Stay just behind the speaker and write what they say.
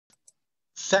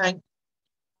Thank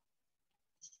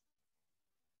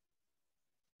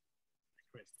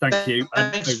you.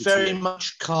 Thanks very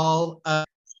much, Carl.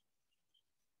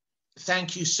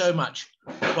 Thank you so much.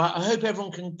 Well, I hope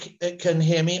everyone can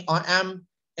hear me. I am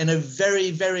in a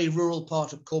very, very rural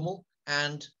part of Cornwall,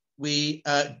 and we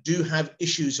do have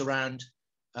issues around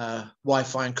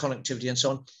Wi-Fi and connectivity and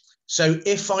so on. So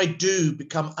if I do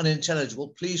become unintelligible,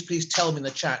 please tell me in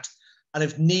the chat. And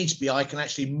if needs be, I can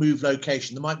actually move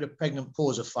location. There might be a pregnant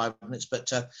pause of 5 minutes, but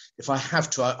if I have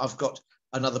to, I've got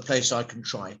another place I can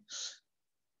try.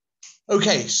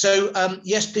 Okay, so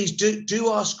yes, please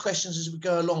do ask questions as we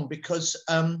go along, because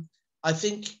I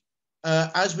think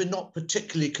as we're not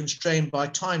particularly constrained by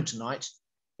time tonight,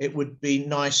 it would be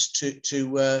nice to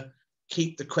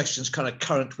keep the questions kind of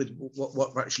current with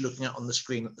what we're actually looking at on the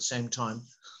screen at the same time.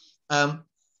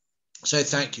 So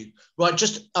thank you. Right,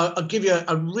 just I'll give you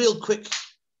a real quick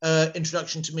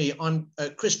introduction to me. I'm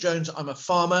Chris Jones. I'm a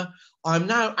farmer. I'm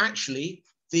now actually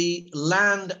the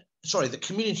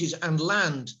Communities and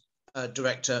Land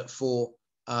Director for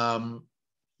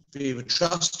Beaver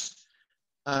Trust.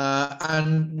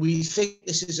 And we think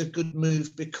this is a good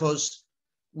move because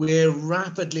we're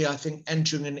rapidly, I think,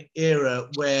 entering an era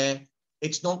where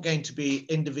it's not going to be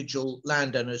individual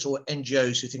landowners or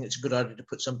NGOs who think it's a good idea to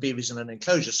put some beavers in an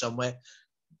enclosure somewhere.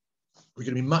 We're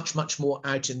going to be much more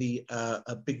out in the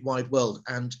big wide world.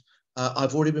 And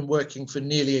I've already been working for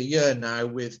nearly a year now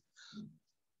with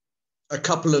a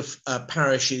couple of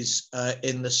parishes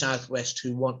in the southwest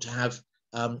who want to have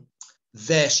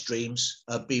their streams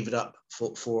beavered up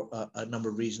for a number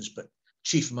of reasons, but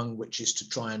chief among which is to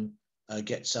try and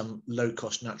get some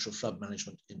low-cost natural flood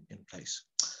management in place.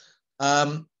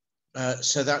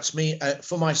 So that's me.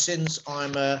 For my sins,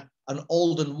 I'm an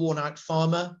old and worn-out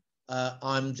farmer.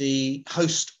 I'm the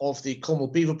host of the Cornwall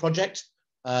Beaver Project.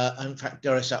 In fact,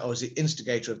 dare I say, I was the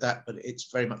instigator of that, but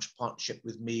it's very much a partnership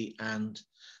with me and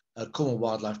Cornwall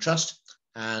Wildlife Trust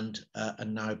and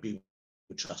now Beaver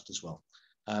Trust as well.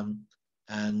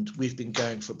 And we've been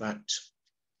going for about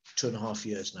 2.5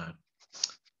 years now.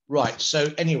 Right,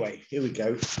 so anyway, here we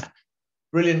go.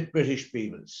 Brilliant British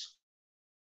beavers.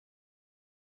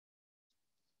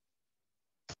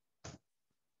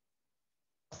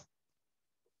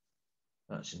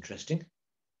 That's interesting.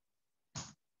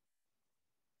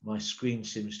 My screen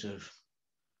seems to have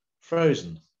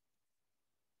frozen.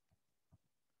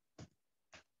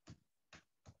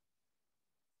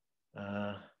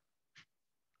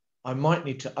 I might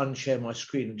need to unshare my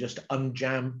screen and just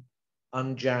unjam.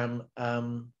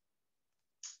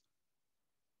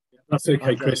 That's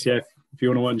okay, Chris. Yeah, if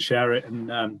you want to unshare it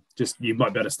and just you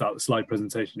might better start the slide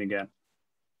presentation again.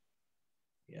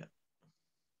 Yeah.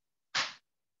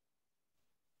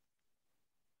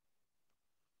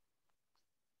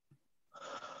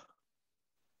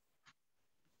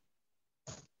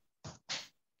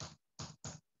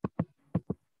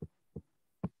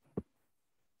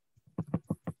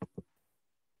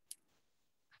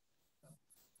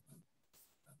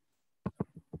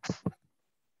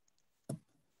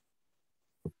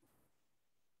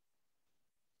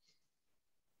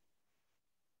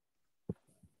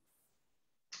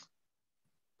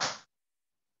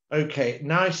 Okay,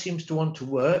 now it seems to want to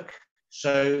work.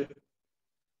 So,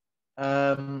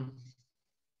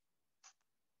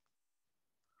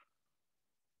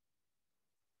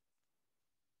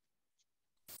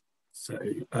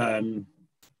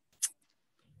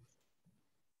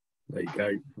 There you go.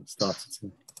 It started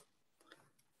to.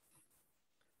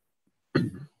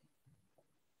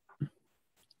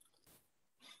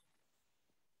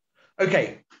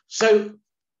 Okay, so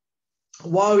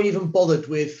why are we even bothered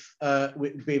with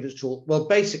beavers at all? Well,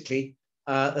 basically,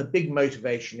 a big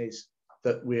motivation is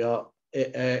that we are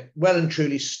well and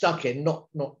truly stuck in, not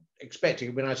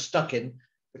expecting, we're now stuck in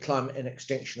the climate and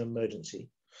extinction emergency.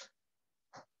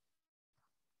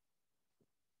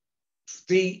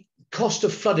 The cost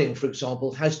of flooding, for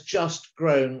example, has just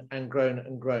grown and grown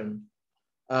and grown.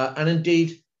 And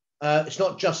indeed, it's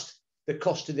not just the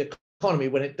cost of the economy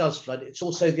when it does flood, it's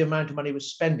also the amount of money we're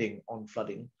spending on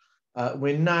flooding.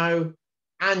 We're now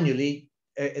annually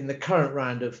in the current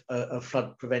round of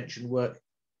flood prevention work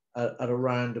at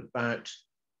around about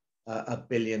 $1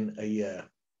 billion a year.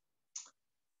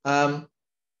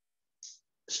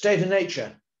 State of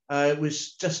nature. It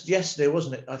was just yesterday,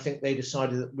 wasn't it? I think they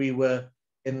decided that we were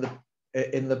in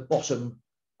the bottom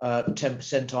 10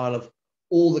 percentile of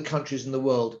all the countries in the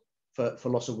world for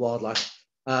loss of wildlife.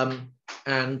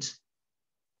 And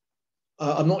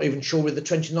I'm not even sure we're the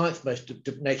 29th most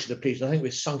nature depleted. I think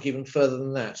we're sunk even further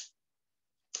than that.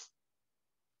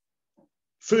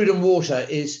 Food and water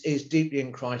is deeply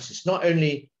in crisis, not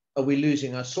only are we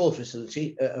losing our soil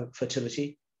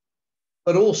fertility,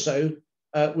 but also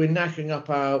we're knacking up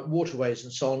our waterways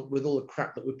and so on with all the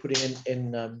crap that we're putting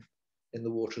in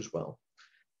the water as well.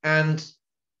 And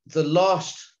the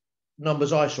last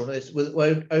numbers I saw on this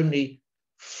were only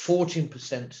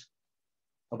 14%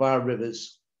 of our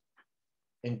rivers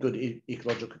in good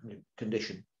ecological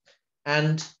condition.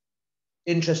 And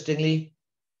interestingly,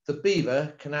 the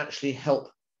beaver can actually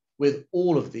help with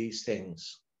all of these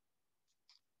things.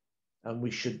 And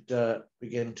we should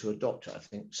begin to adopt it, I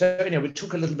think. So anyway, we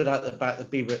talk a little bit about the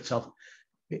beaver itself.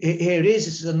 Here it is.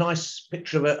 This is a nice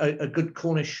picture of a good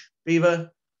Cornish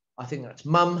beaver. I think that's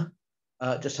Mum,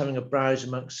 just having a browse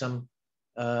amongst some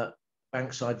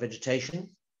bankside vegetation.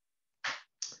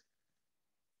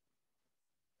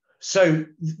 So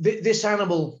this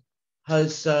animal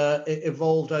has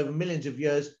evolved over millions of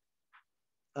years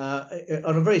on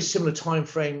a very similar time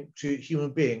frame to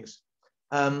human beings.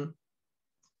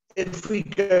 If we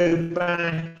go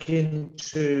back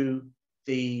into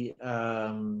the,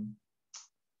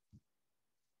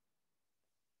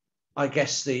 I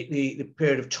guess the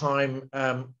period of time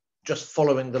just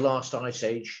following the last ice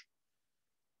age,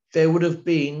 there would have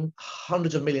been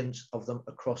hundreds of millions of them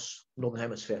across the Northern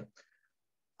Hemisphere.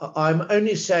 I'm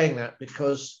only saying that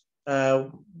because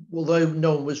although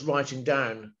no one was writing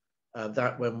down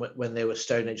that when there were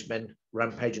Stone Age men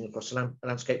rampaging across the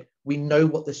landscape, we know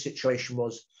what the situation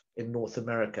was in North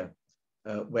America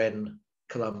when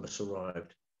Columbus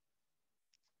arrived.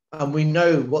 And we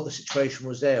know what the situation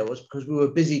was there was because we were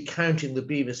busy counting the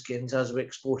beaver skins as we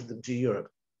exported them to Europe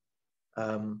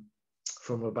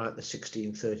from about the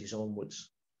 1630s onwards.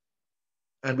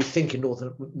 And we think in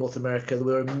North America, there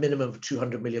were a minimum of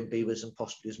 200 million beavers and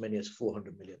possibly as many as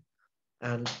 400 million.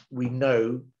 And we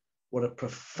know what a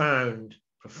profound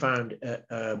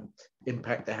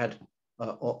impact they had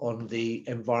on the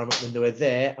environment when they were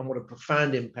there, and what a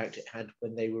profound impact it had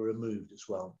when they were removed as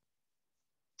well.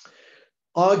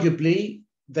 Arguably,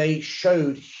 they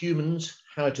showed humans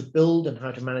how to build and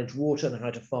how to manage water and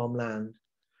how to farm land.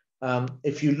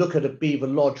 If you look at a beaver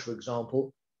lodge, for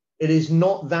example, it is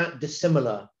not that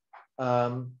dissimilar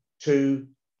to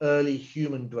early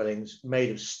human dwellings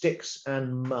made of sticks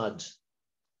and mud.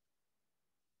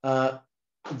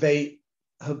 They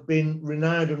have been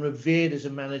renowned and revered as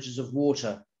managers of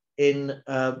water in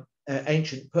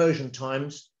ancient Persian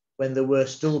times, when there were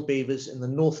still beavers in the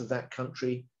north of that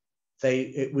country.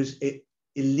 It was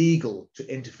illegal to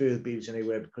interfere with beavers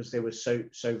anywhere because they were so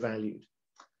valued.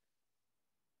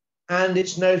 And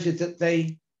it's noted that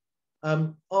they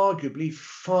arguably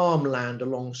farmland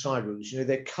alongside rivers. You know,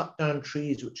 they cut down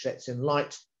trees, which lets in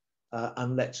light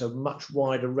and lets a much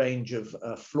wider range of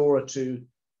flora to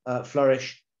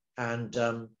flourish, and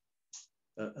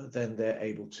then they're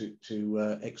able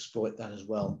to exploit that as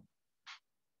well.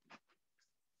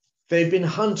 They've been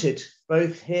hunted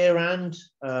both here and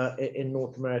in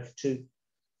North America too,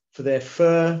 for their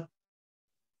fur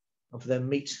and for their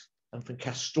meat, and for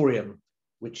castoreum,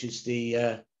 which is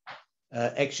the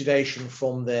exudation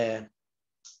from their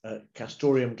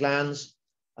castoreum glands,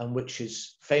 and which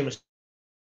is famously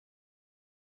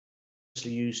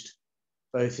used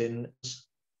both in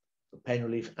for pain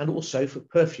relief and also for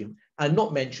perfume. And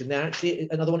not mentioned there, actually,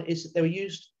 another one is that they were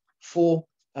used for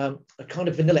a kind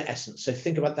of vanilla essence. So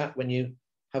think about that when you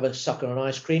have a suck on an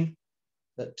ice cream,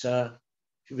 that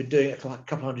if you've been doing it a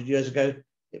couple hundred years ago,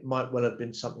 it might well have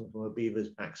been something from a beaver's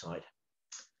backside.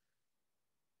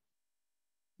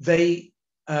 They,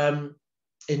 in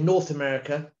North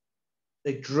America,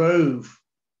 they drove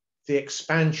the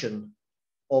expansion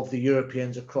of the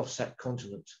Europeans across that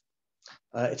continent.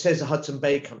 It says the Hudson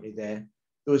Bay Company there.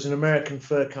 There was an American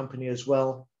fur company as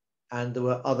well, and there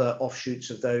were other offshoots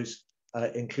of those,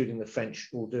 including the French,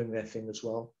 all doing their thing as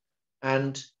well.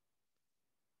 And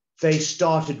they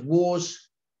started wars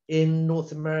in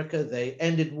North America. They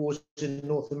ended wars in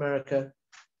North America,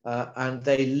 and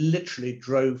they literally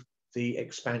drove the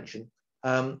expansion.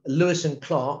 Lewis and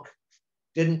Clark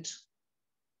didn't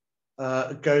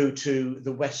go to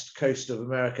the west coast of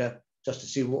America just to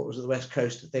see what was at the west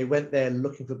coast. They went there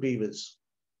looking for beavers.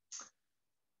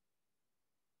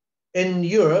 In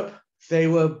Europe, they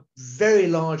were very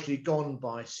largely gone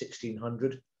by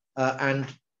 1600 and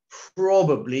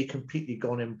probably completely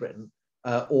gone in Britain,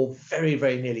 or very,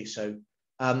 very nearly so.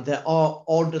 There are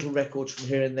odd little records from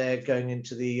here and there going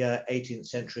into the 18th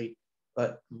century,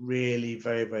 but really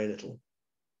very, very little.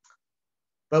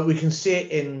 But we can see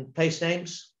it in place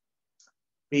names: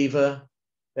 Beaver,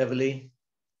 Beverley,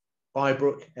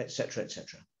 Bybrook, etc.,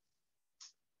 etc.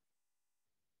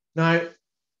 Now,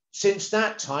 since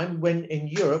that time, when in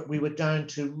Europe we were down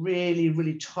to really,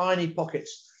 really tiny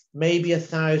pockets maybe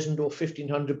 1,000 or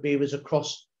 1,500 beavers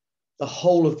across the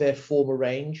whole of their former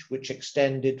range, which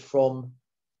extended from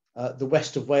the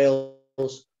west of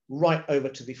Wales right over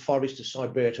to the far east of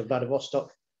Siberia to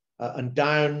Vladivostok, and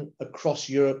down across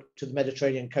Europe to the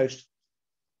Mediterranean coast,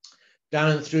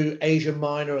 down through Asia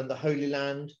Minor and the Holy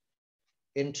Land,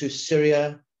 into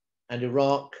Syria and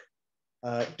Iraq,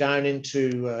 down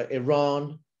into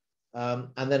Iran,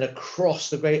 and then across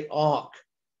the great arc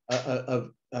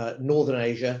of northern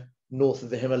Asia, north of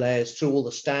the Himalayas, through all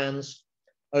the stands,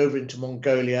 over into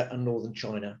Mongolia and northern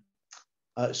China,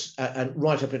 and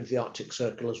right up into the Arctic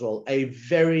Circle as well. A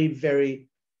very, very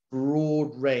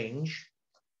broad range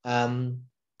of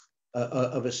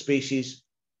a species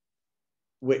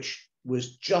which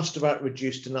was just about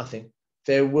reduced to nothing.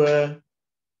 There were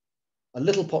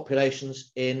little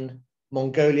populations in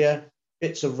Mongolia,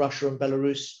 bits of Russia and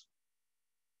Belarus,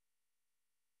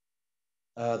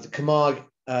 the Camargue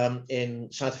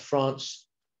in south of France,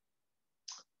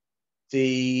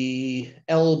 the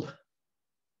Elbe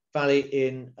Valley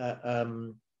in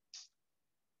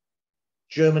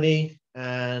Germany,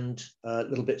 and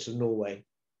little bits of Norway.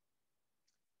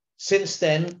 Since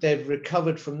then, they've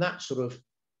recovered from that sort of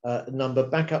number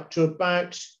back up to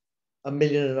about 1.5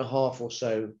 million or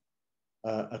so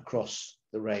across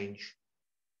the range.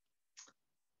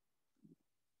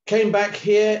 Came back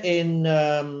here in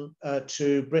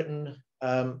to Britain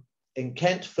in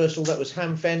Kent. First of all, that was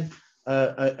Hamfen,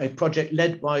 a project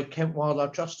led by Kent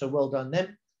Wildlife Trust, so well done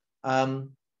them,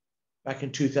 back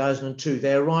in 2002.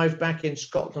 They arrived back in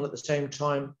Scotland at the same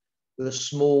time with a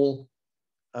small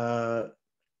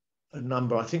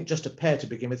number, I think just a pair to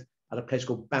begin with, at a place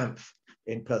called Banff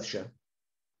in Perthshire.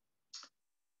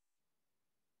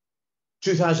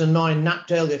 2009,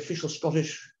 Knapdale, the official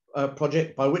Scottish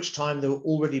project, by which time there were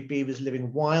already beavers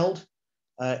living wild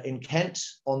in Kent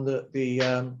on the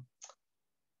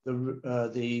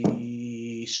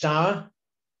Stour,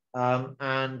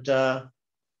 and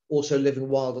also living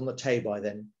wild on the Tay by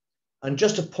then. And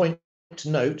just a point to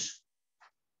note,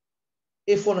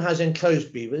 if one has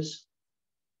enclosed beavers,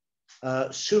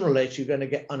 sooner or later you're going to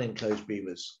get unenclosed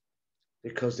beavers,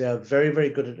 because they are very, very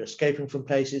good at escaping from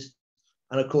places.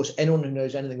 And of course, anyone who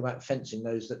knows anything about fencing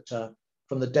knows that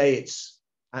from the day it's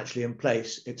actually in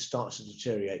place, it starts to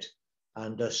deteriorate.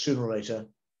 And sooner or later,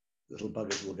 little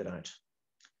buggers will get out.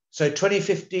 So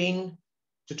 2015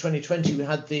 to 2020, we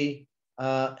had the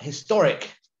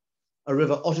historic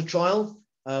river otter trial,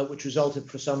 which resulted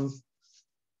for some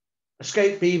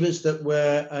escaped beavers that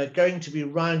were going to be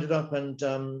rounded up and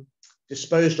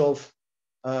disposed of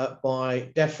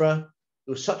by DEFRA.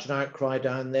 There was such an outcry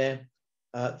down there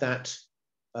that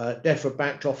DEFRA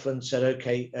backed off and said,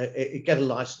 okay, get a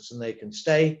license and they can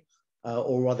stay,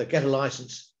 or rather get a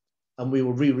license and we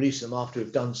will re-release them after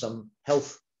we've done some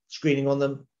health screening on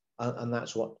them. And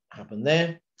that's what happened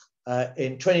there.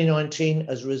 In 2019,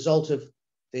 as a result of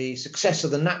the success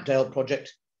of the Knapdale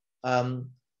project,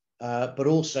 but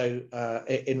also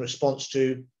in response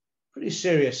to pretty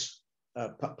serious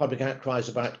public outcries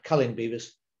about culling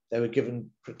beavers, they were given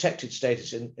protected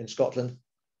status in Scotland,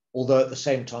 although at the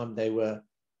same time they were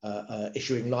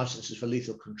issuing licenses for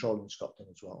lethal control in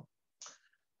Scotland as well.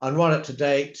 And right up to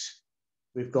date,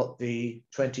 we've got the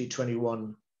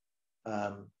 2021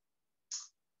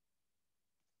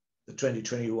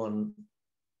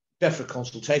 DEFRA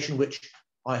consultation, which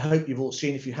I hope you've all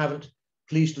seen. If you haven't,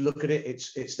 please do look at it.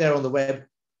 It's there on the web.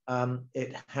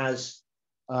 It has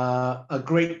a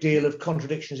great deal of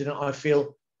contradictions in it, I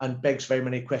feel, and begs very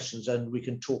many questions, and we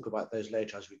can talk about those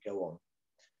later as we go on.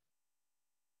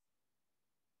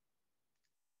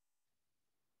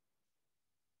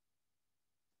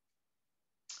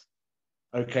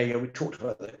 Okay, yeah, we talked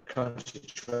about the current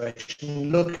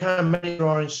situation. Look how many there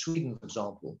are in Sweden, for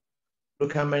example.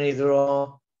 Look how many there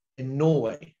are in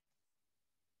Norway,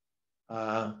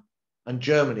 and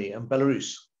Germany and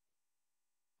Belarus.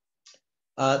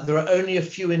 There are only a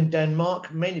few in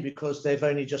Denmark, mainly because they've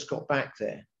only just got back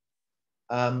there.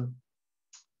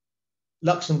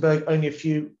 Luxembourg, only a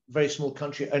few, very small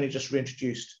country, only just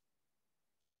reintroduced.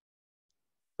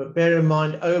 But bear in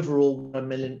mind, overall,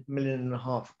 1.5 million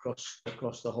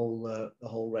across the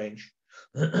whole range.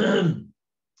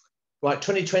 Right,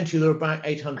 2020, there were about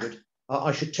 800.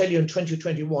 I should tell you, in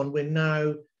 2021, we're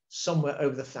now somewhere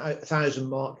over the 1,000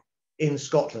 mark in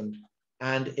Scotland.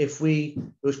 And there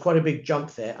was quite a big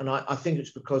jump there, and I think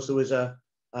it's because there was a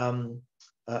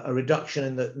reduction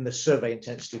in the survey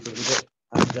intensity for a little bit,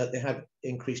 and they have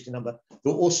increased in number.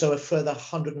 There were also a further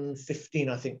 115,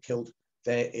 I think, killed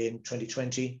there in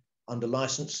 2020 under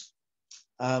license.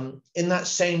 In that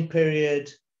same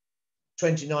period,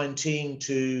 2019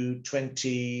 to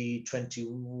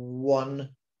 2021,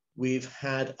 we've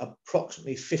had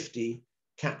approximately 50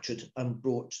 captured and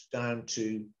brought down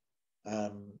to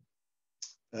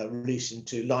released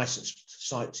into licensed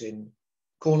sites in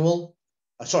Cornwall,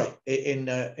 in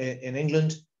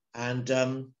England, and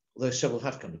although several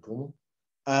have come to Cornwall.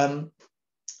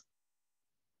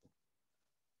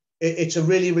 It's a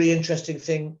really, really interesting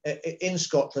thing. In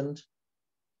Scotland,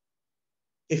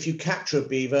 if you capture a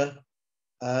beaver,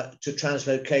 to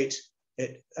translocate,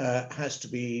 it has to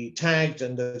be tagged,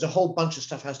 and there's a whole bunch of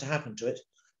stuff has to happen to it.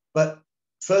 But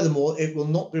furthermore, it will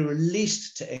not be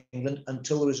released to England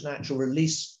until there is an actual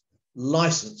release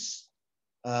license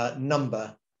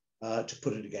number to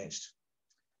put it against.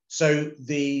 So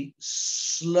the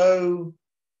slow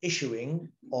issuing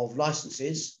of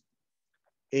licenses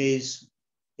is,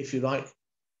 if you like,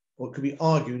 what could be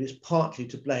argued is partly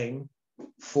to blame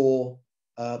for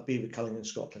beaver culling in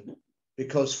Scotland.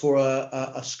 Because for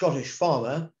a Scottish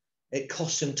farmer, it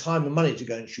costs him time and money to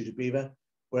go and shoot a beaver,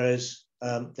 whereas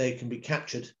they can be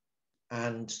captured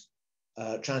and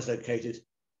translocated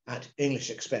at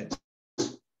English expense,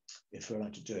 if we're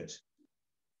allowed to do it.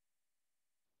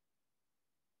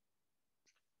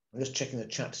 I'm just checking the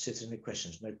chat to see if there's any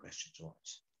questions. No questions, all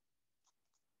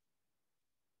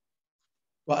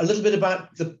right. Right, a little bit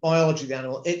about the biology of the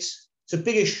animal. It's a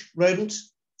biggish rodent,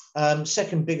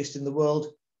 second biggest in the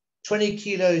world. 20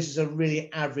 kilos is a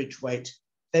really average weight.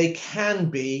 They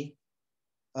can be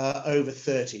over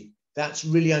 30. That's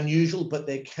really unusual, but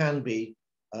they can be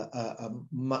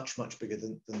much, much bigger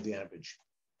than the average.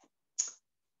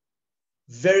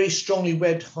 Very strongly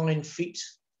webbed hind feet,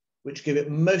 which give it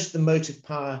most of the motive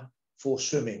power for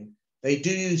swimming. They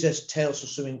do use their tails for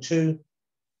swimming too,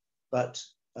 but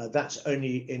that's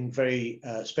only in very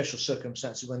special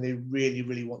circumstances when they really,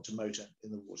 really want to motor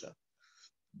in the water.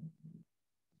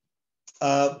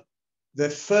 The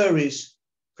fur is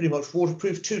pretty much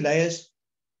waterproof, 2 layers.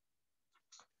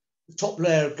 The top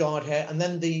layer of guard hair, and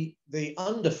then the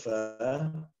under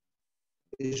fur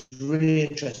is really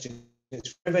interesting.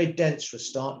 It's very, very dense for a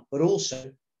start, but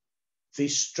also the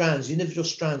strands, the individual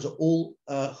strands are all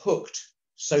hooked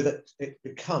so that it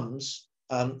becomes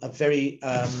a very,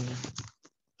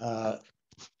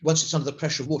 once it's under the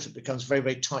pressure of water, it becomes very,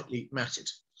 very tightly matted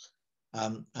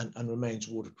and remains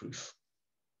waterproof.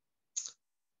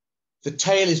 The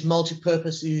tail is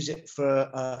multi-purpose. They use it for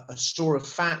a store of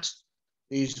fat.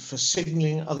 They use it for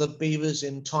signaling other beavers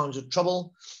in times of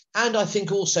trouble. And I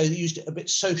think also they used it a bit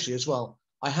socially as well.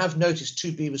 I have noticed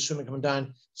 2 beavers swimming coming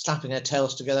down, slapping their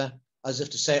tails together as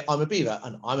if to say, I'm a beaver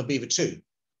and I'm a beaver too,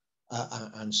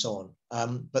 and so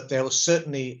on. But they will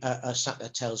certainly slap their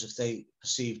tails if they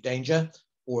perceive danger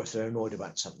or if they're annoyed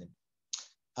about something.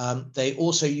 They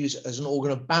also use it as an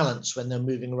organ of balance when they're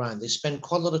moving around. They spend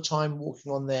quite a lot of time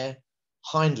walking on their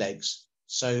hind legs,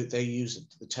 so they use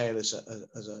the tail as a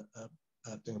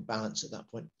thing of balance at that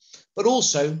point. But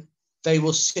also, they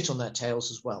will sit on their tails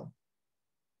as well.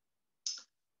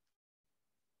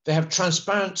 They have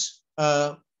transparent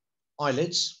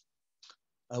eyelids,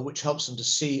 which helps them to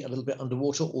see a little bit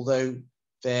underwater, although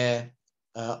their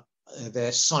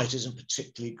sight isn't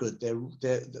particularly good.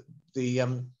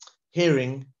 The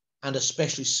hearing and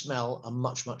especially smell are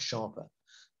much, much sharper.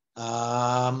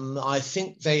 I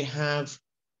think they have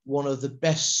one of the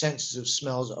best senses of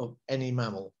smells of any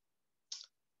mammal.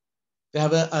 They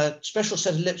have a special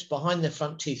set of lips behind their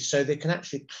front teeth, so they can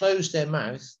actually close their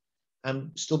mouth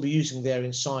and still be using their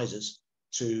incisors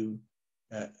to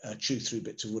chew through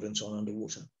bits of wood and so on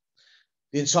underwater.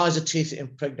 The incisor teeth are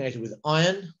impregnated with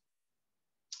iron.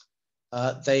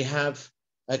 They have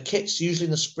kits, usually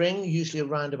in the spring, usually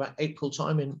around about April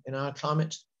time in our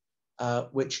climate,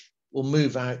 which will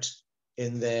move out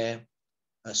in their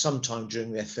sometime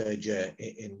during their 3rd year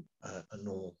in a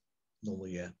normal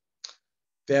year.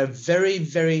 They're very,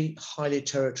 very highly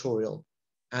territorial,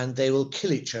 and they will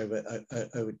kill each other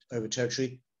over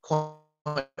territory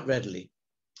quite readily.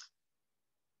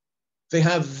 They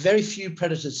have very few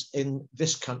predators in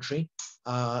this country.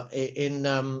 In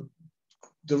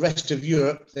the rest of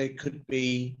Europe, they could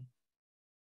be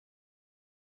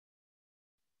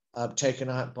taken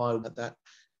out by that.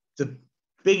 The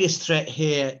biggest threat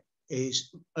here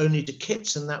is only to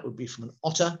kits, and that would be from an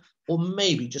otter, or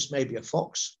maybe, just maybe, a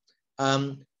fox.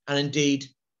 And indeed,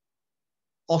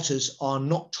 otters are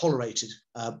not tolerated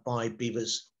by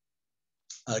beavers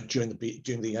during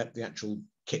the actual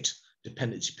kit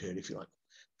dependency period, if you like.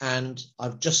 And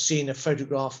I've just seen a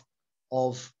photograph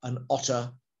of an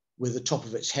otter with the top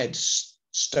of its head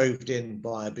stoved in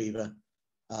by a beaver,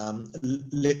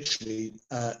 literally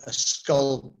a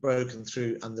skull broken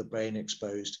through and the brain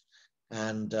exposed.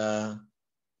 And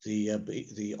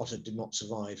the otter did not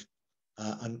survive,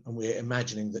 and we're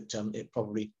imagining that it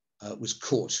probably was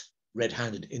caught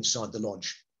red-handed inside the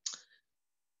lodge.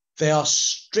 They are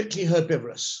strictly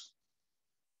herbivorous.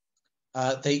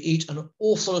 They eat an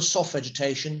awful lot of soft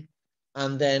vegetation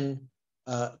and then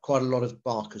quite a lot of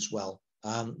bark as well.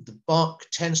 The bark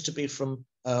tends to be from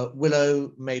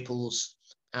willow, maples,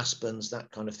 aspens,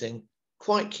 that kind of thing.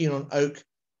 Quite keen on oak,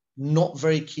 not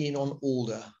very keen on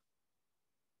alder.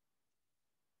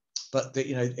 But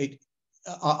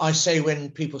I say,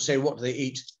 when people say what do they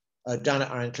eat down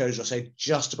at our enclosure, I say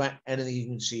just about anything you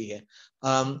can see here.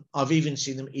 I've even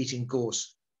seen them eating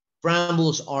gorse.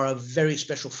 Brambles are a very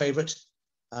special favourite,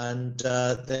 and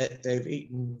they've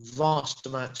eaten vast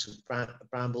amounts of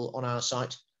bramble on our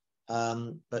site,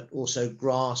 but also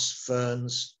grass,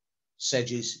 ferns,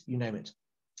 sedges, you name it.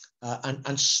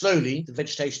 And slowly the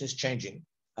vegetation is changing.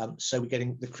 So we're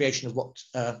getting the creation of what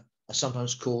are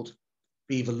sometimes called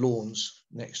beaver lawns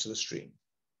next to the stream.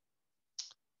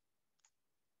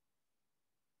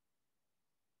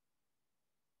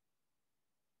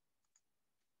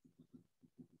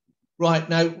 Right,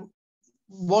 now,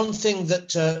 one thing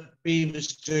that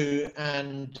beavers do,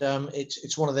 and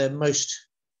it's one of their most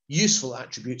useful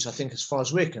attributes, I think, as far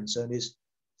as we're concerned, is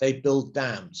they build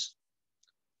dams.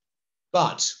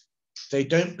 But they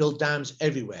don't build dams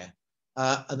everywhere.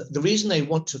 And the reason they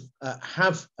want to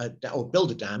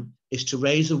build a dam is to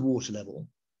raise the water level.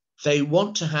 They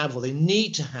want to have, or they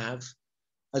need to have,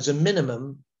 as a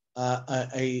minimum,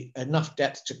 enough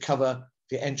depth to cover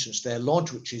the entrance to their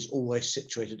lodge, which is always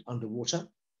situated underwater.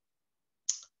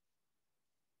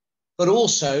 But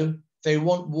also, they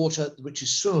want water which is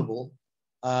swimmable,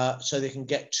 so they can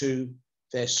get to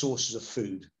their sources of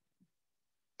food.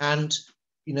 And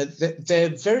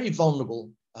they're very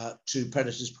vulnerable to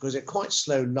predators because they're quite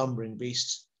slow, lumbering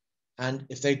beasts. And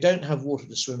if they don't have water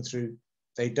to swim through,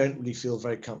 they don't really feel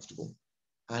very comfortable.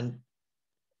 And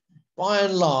by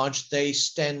and large, they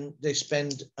spend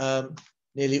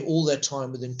nearly all their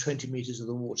time within 20 meters of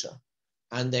the water.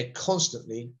 And they're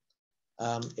constantly,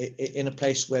 in a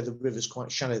place where the river is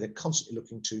quite shallow, they're constantly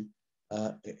looking to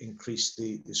increase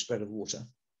the spread of water,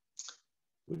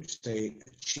 which they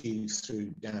achieve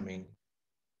through damming.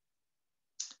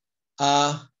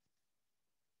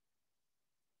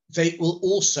 They will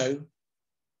also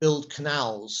build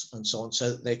canals and so on,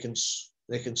 so that they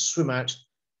can swim out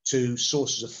to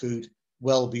sources of food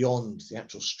well beyond the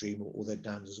actual stream or their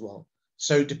dams as well.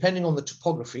 So depending on the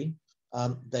topography,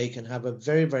 they can have a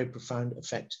very, very profound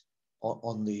effect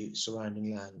on the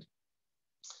surrounding land.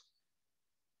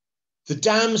 The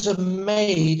dams are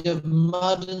made of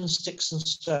mud and sticks and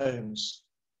stones.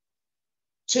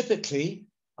 Typically,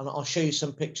 and I'll show you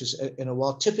some pictures in a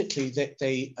while, typically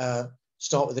they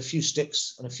start with a few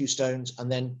sticks and a few stones,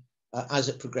 and then as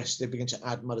it progresses, they begin to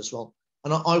add mud as well.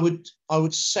 And I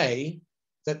would say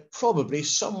that probably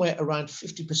somewhere around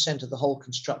 50% of the whole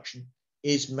construction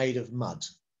is made of mud.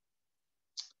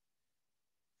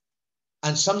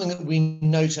 And something that we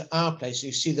note at our place,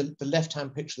 you see the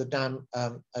left-hand picture of the dam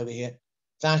over here,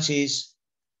 that is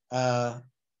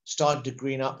started to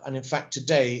green up. And in fact,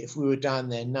 today, if we were down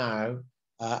there now,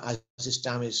 as this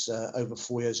dam is over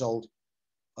 4 years old,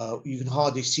 you can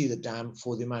hardly see the dam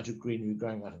for the amount of greenery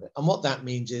growing out of it. And what that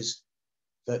means is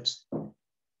that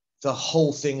the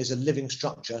whole thing is a living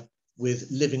structure with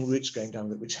living roots going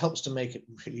down it, which helps to make it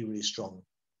really, really strong.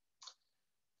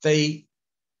 They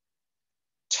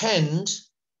tend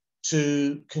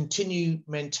to continue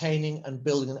maintaining and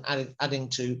building and adding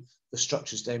to the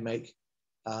structures they make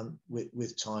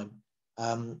with time.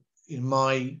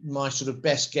 My sort of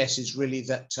best guess is really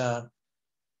that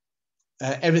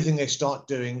everything they start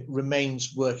doing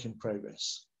remains work in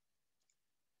progress.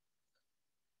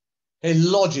 Okay,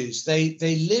 lodges,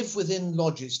 they live within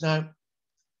lodges. Now,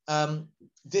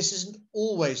 this isn't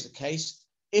always the case.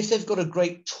 If they've got a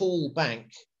great tall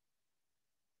bank,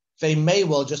 they may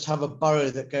well just have a burrow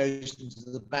that goes into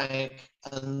the bank,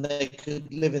 and they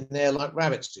could live in there like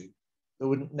rabbits do. There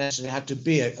wouldn't necessarily have to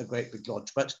be a great big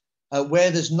lodge, but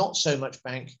where there's not so much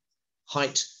bank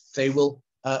height, they will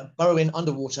burrow in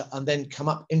underwater and then come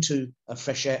up into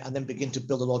fresh air and then begin to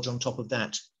build a lodge on top of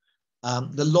that.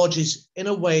 The lodge is, in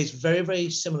a way, is very, very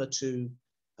similar to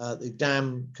the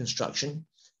dam construction,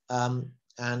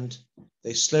 and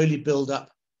they slowly build up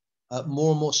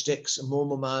more and more sticks and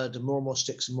more mud and more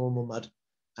sticks and more mud,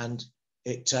 and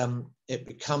it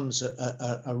becomes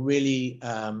a really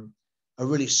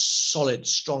solid,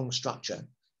 strong structure.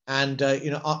 And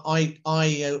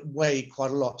I weigh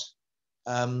quite a lot,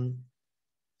 and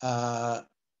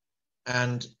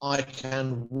I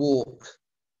can walk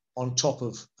on top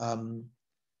of the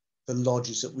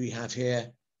lodges that we have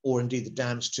here or indeed the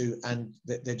dams too, and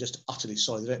they're just utterly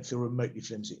solid. They don't feel remotely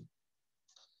flimsy.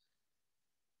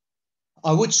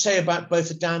 I would say about both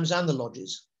the dams and the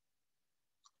lodges,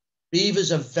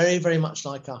 beavers are very, very much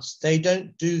like us. They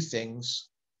don't do things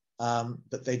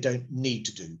that they don't need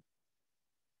to do.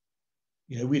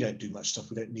 You know, we don't do much stuff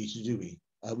we don't need to do.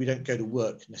 We don't go to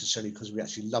work necessarily because we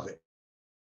actually love it.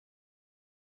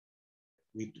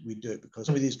 We do it because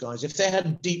some of these guys, if they had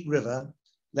a deep river,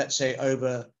 let's say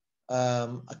over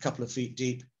a couple of feet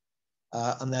deep,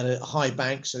 and they had a high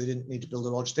bank, so they didn't need to build a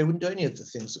lodge, they wouldn't do any of the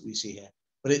things that we see here.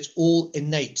 But it's all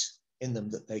innate in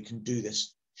them that they can do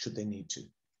this should they need to.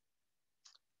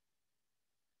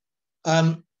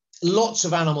 Lots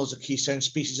of animals are keystone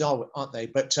species, aren't they?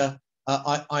 But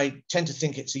I tend to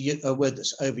think it's a word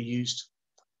that's overused.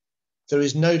 There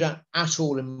is no doubt at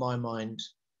all in my mind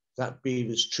that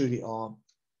beavers truly are.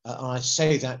 And I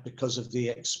say that because of the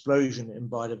explosion in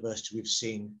biodiversity we've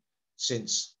seen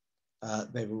since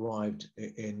they've arrived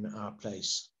in our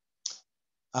place.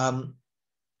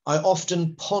 I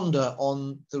often ponder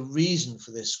on the reason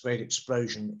for this great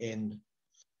explosion in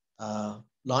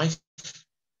life.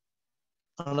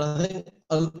 And I think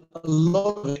a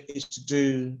lot of it is to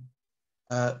do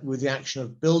with the action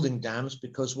of building dams,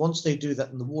 because once they do that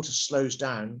and the water slows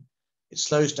down, it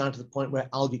slows down to the point where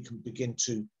algae can begin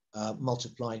to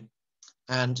multiply.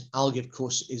 And algae, of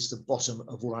course, is the bottom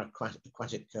of all our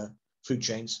aquatic food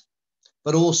chains.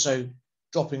 But also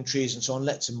dropping trees and so on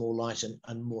lets in more light,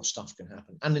 and more stuff can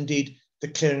happen. And indeed, the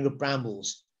clearing of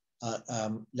brambles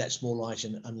lets more light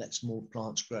in and lets more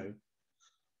plants grow.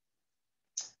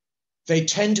 They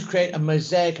tend to create a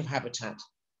mosaic of habitat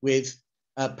with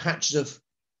patches of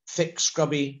thick,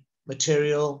 scrubby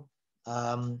material,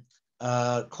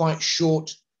 quite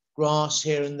short grass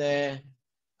here and there,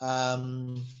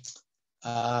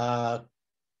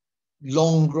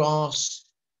 long grass,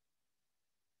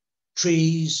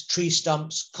 trees, tree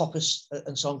stumps, coppice,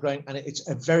 and so on growing, and it's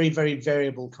a very, very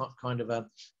variable kind of a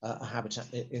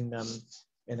habitat in a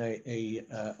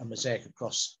mosaic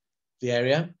across the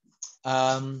area.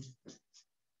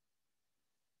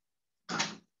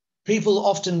 People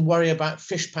often worry about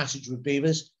fish passage with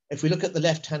beavers. If we look at the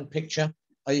left-hand picture,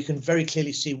 you can very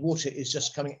clearly see water is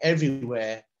just coming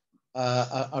everywhere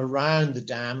around the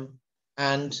dam,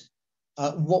 and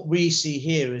what we see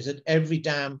here is that every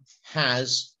dam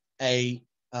has a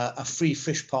free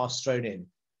fish path thrown in.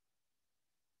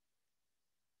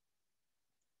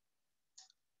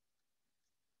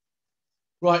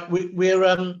 Right,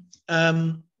 we're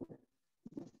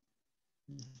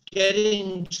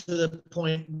getting to the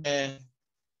point where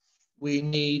we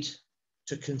need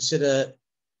to consider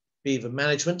beaver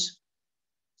management.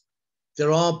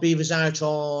 There are beavers out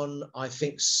on, I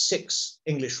think, 6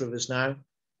 English rivers now,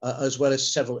 as well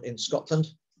as several in Scotland.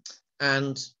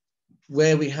 And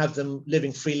where we have them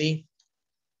living freely,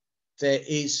 there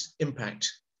is impact.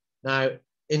 Now,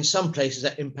 in some places,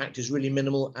 that impact is really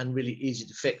minimal and really easy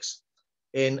to fix.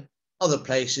 In other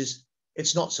places,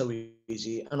 it's not so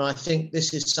easy. And I think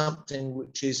this is something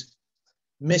which is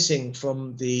missing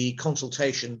from the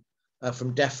consultation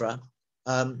from DEFRA,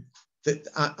 that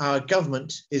our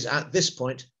government is at this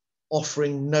point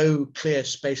offering no clear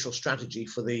spatial strategy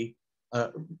for the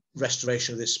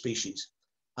restoration of this species.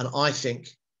 And I think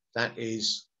that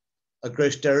is a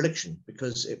gross dereliction,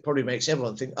 because it probably makes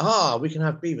everyone think, we can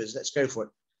have beavers, let's go for it.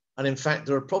 And in fact,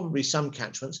 there are probably some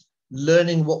catchments,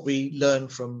 learning what we learn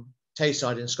from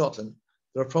Tayside in Scotland,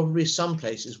 there are probably some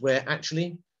places where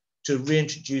actually to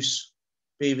reintroduce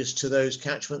beavers to those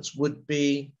catchments would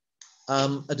be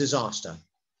a disaster.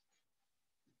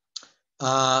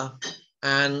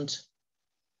 And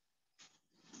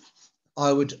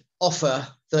I would offer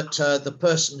that the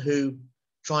person who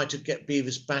tried to get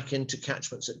beavers back into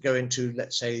catchments that go into,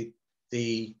 let's say,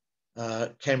 the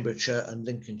Cambridgeshire and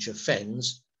Lincolnshire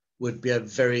fens would be a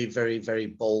very, very, very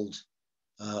bold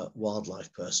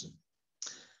wildlife person.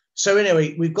 So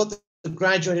anyway, we've got the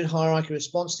graduated hierarchy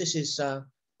response. This is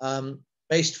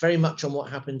based very much on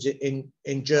what happens in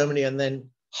Germany, and then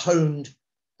honed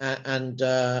and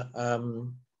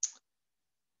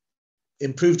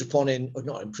improved upon in, or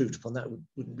not improved upon, that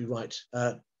wouldn't be right,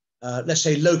 let's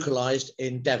say localized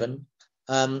in Devon.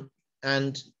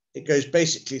 And it goes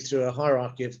basically through a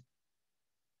hierarchy of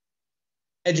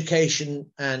education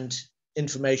and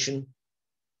information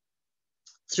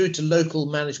through to local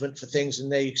management for things.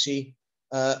 And there you see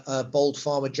bold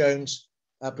Farmer Jones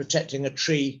protecting a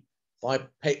tree by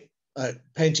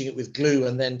painting it with glue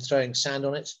and then throwing sand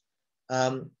on it.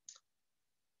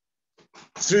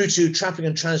 Through to trapping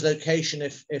and translocation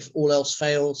if all else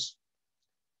fails,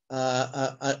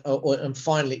 and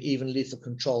finally even lethal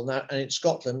control. Now, and in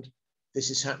Scotland, this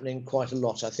is happening quite a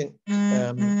lot. I think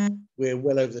we're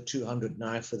well over the 200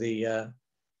 now for the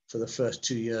first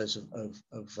 2 years of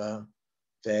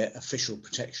their official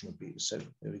protection of beavers. So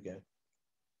there we go.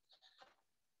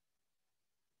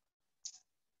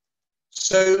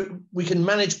 So we can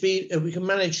manage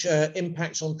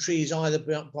impacts on trees either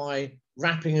by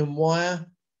wrapping in wire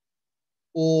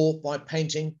or by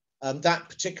painting. That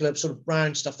particular sort of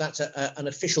brown stuff, that's an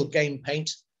official game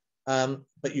paint,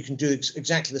 but you can do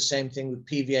exactly the same thing with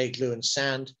PVA glue and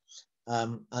sand,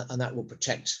 and that will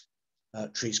protect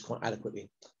trees quite adequately.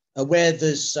 Where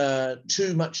there's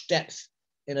too much depth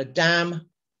in a dam,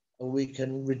 we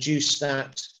can reduce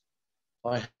that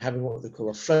by having what they call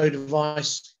a flow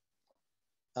device.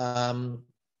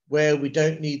 Where we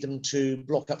don't need them to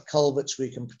block up culverts, we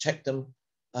can protect them.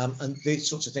 And these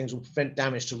sorts of things will prevent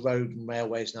damage to road and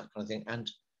railways and that kind of thing, and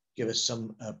give us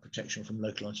some protection from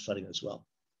localized flooding as well.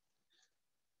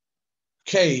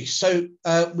 Okay, so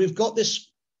we've got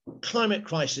this climate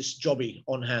crisis jobby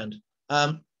on hand.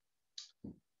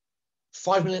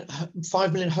 5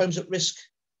 million homes at risk,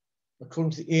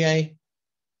 according to the EA.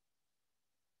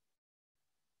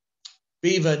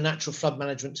 Beaver natural flood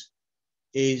management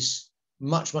is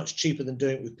much, much cheaper than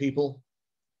doing it with people.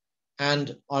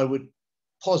 And I would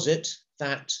posit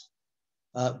that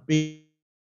beaver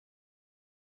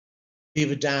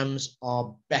dams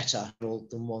are better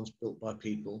than ones built by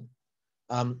people.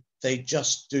 They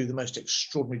just do the most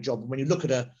extraordinary job. When you look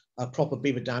at a proper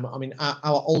beaver dam, I mean,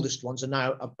 our oldest ones are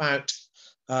now about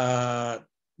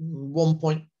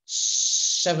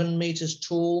 1.7 meters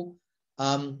tall.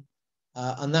 And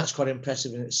that's quite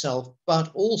impressive in itself, but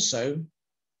also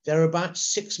they're about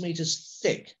 6 meters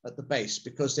thick at the base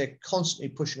because they're constantly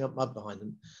pushing up mud behind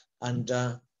them. And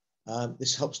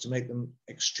this helps to make them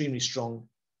extremely strong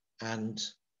and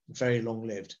very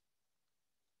long-lived.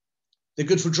 They're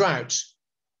good for drought.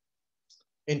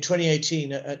 In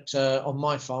 2018, on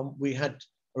my farm, we had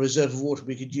a reserve of water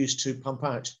we could use to pump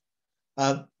out.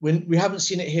 We haven't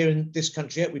seen it here in this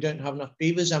country yet. We don't have enough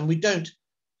beavers, and we don't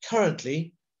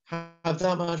currently have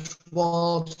that much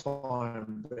wildfire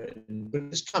in Britain, but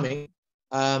it's coming.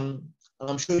 And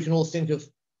I'm sure you can all think of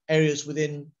areas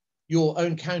within your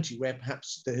own county where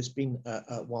perhaps there has been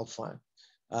a wildfire.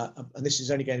 And this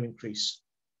is only going to increase.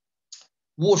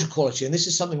 Water quality, and this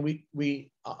is something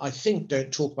we I think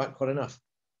don't talk about quite enough.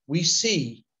 We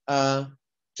see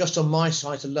just on my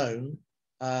site alone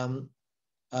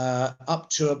up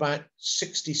to about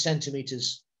 60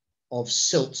 centimeters of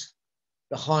silt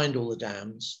behind all the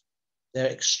dams.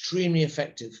 They're extremely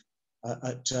effective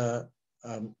at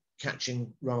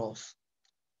catching runoff.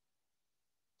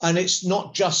 And it's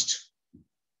not just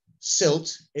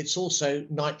silt, it's also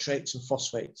nitrates and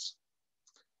phosphates,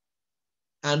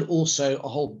 and also a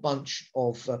whole bunch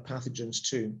of pathogens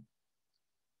too.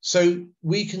 So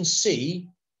we can see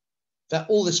that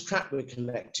all this crap we're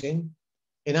collecting,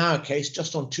 in our case,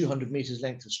 just on 200 meters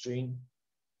length of stream,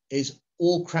 is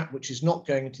all crap which is not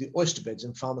going into the oyster beds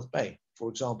in Falmouth Bay, for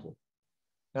example.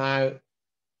 Now,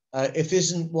 if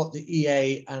this isn't what the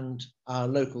EA and our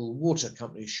local water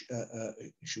company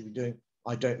should be doing,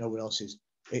 I don't know what else is.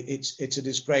 It's a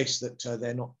disgrace that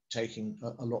they're not taking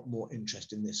a lot more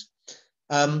interest in this.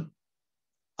 And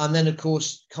then, of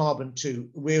course, carbon too.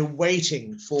 We're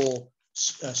waiting for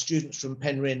students from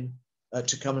Penryn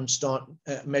to come and start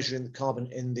measuring the carbon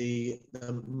in the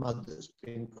mud that's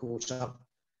been caught up.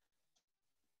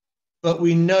 But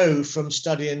we know from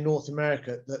study in North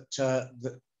America that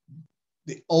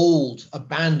the old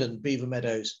abandoned beaver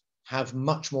meadows have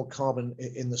much more carbon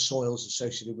in the soils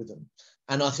associated with them.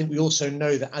 And I think we also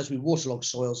know that as we waterlog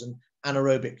soils and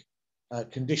anaerobic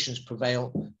conditions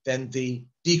prevail, then the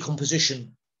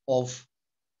decomposition of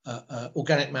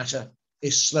organic matter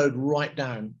is slowed right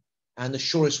down. And the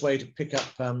surest way to pick up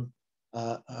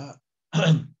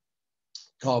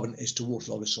carbon is to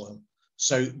waterlog a soil.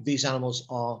 So these animals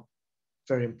are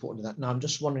very important to that. Now, I'm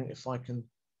just wondering if I can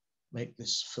make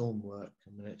this film work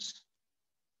a minute.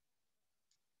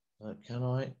 Can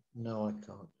I? No, I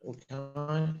can't. Or can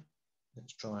I?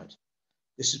 Let's try it.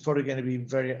 This is probably going to be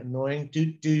very annoying.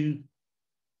 Do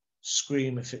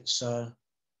scream if it's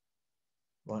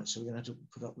right. So we're going to have to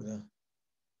put up with a.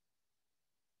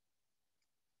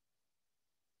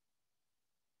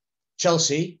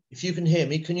 Chelsea, if you can hear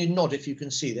me, can you nod if you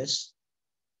can see this?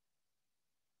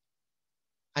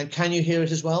 And can you hear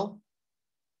it as well?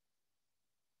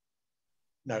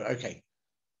 No, okay.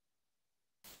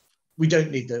 We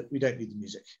don't need the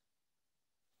music.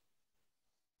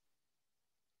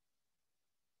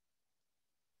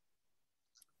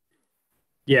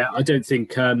 Yeah, I don't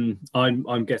think I'm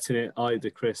getting it either,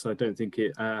 Chris. I don't think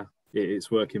it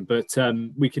it's working. But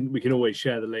we can always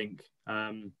share the link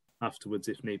afterwards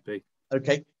if need be.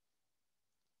 Okay.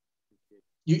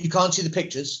 You can't see the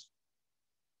pictures?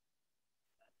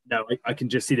 No, I can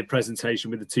just see the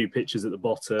presentation with the two pictures at the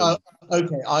bottom. Oh,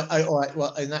 okay. All right.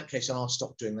 Well, in that case, I'll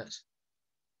stop doing that.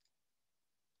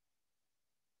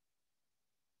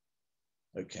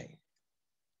 Okay.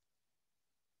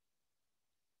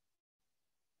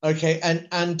 Okay,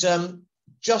 and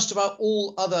just about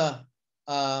all other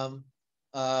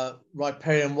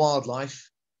riparian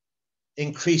wildlife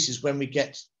increases when we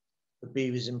get the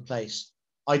beavers in place.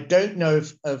 I don't know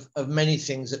of many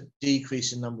things that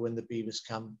decrease in number when the beavers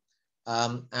come.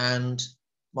 And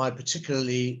my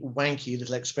particularly wanky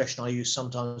little expression I use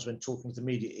sometimes when talking to the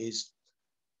media is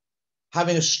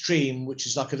having a stream, which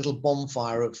is like a little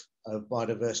bonfire of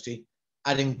biodiversity.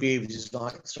 Adding beavers is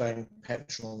like throwing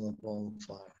petrol on the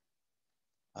bonfire.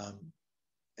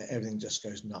 Everything just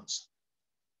goes nuts.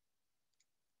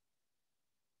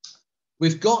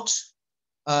 We've got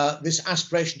this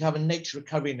aspiration to have a nature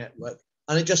recovery network.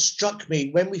 And it just struck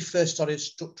me when we first started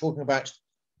talking about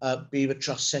Beaver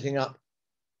Trust setting up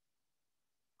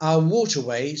our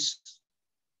waterways,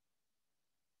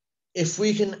 if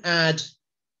we can add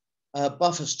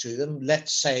buffers to them,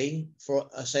 let's say, for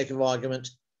a sake of argument,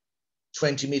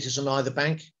 20 meters on either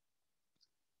bank,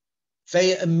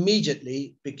 they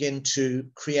immediately begin to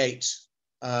create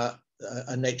a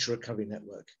nature recovery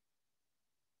network.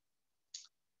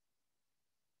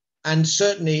 And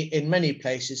certainly in many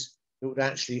places, it would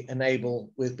actually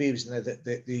enable, with beavers in there, that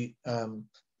the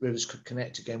rivers could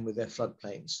connect again with their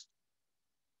floodplains.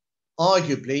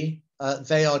 Arguably,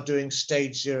 they are doing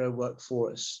stage 0 work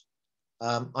for us.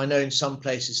 I know in some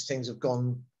places things have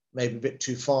gone maybe a bit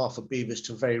too far for beavers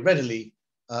to very readily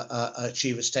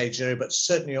achieve a stage 0, but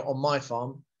certainly on my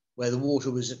farm, where the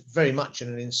water was very much in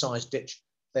an incised ditch,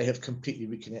 they have completely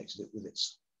reconnected it with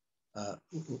its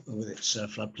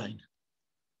floodplain.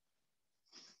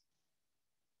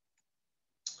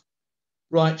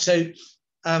 Right, so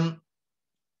our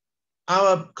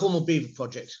Cornwall Beaver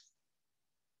project,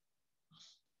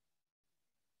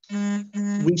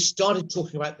 we started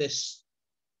talking about this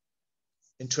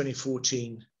in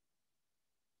 2014.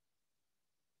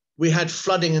 We had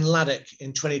flooding in Laddock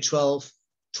in 2012,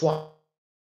 twice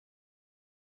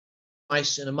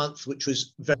in a month, which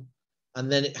was very,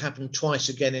 and then it happened twice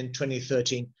again in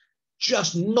 2013,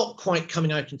 just not quite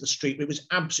coming out into the street. It was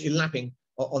absolutely lapping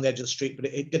on the edge of the street, but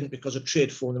it didn't because a tree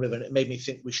had fallen in the river, and it made me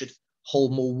think we should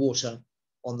hold more water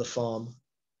on the farm.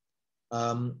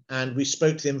 And we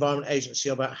spoke to the Environment Agency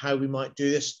about how we might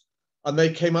do this, and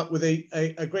they came up with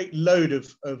a great load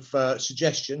of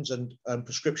suggestions and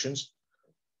prescriptions.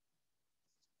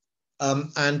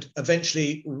 And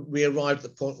eventually we arrived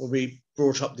at the point where we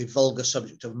brought up the vulgar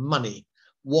subject of money.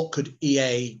 What could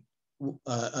EA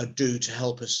do to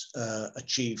help us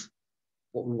achieve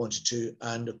what we wanted to?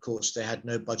 And of course, they had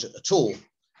no budget at all.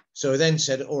 So I then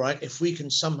said, all right, if we can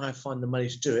somehow find the money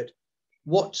to do it,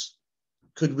 what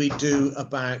could we do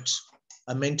about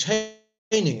maintaining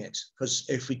it? Because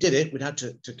if we did it, we'd have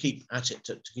to keep at it,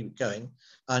 to keep it going.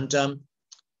 And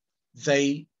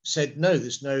they said, no,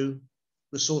 there's no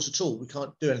resource at all. We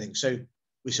can't do anything. So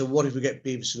we said, what if we get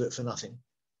beavers to do it for nothing?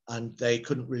 And they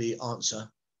couldn't really answer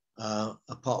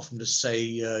apart from to say,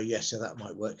 yes, yeah, that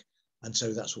might work. And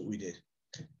so that's what we did.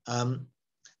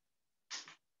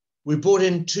 We brought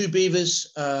in 2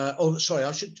 beavers. Oh, sorry,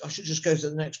 I should just go to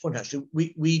the next point, actually.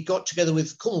 We got together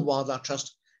with Cornwall Wildlife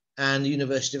Trust and the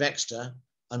University of Exeter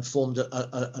and formed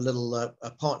a little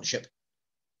partnership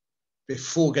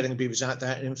before getting the beavers out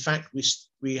there. And in fact,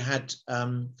 we had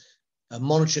a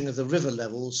monitoring of the river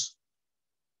levels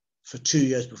for 2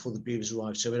 years before the beavers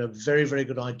arrived. So we had a very, very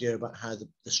good idea about how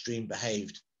the stream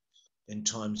behaved in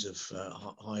times of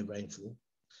high rainfall.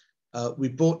 We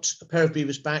brought a pair of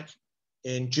beavers back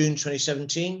in June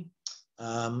 2017,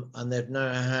 and they've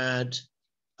now had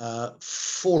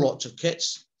 4 lots of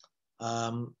kits.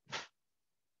 4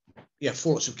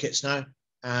 lots of kits now,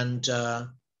 and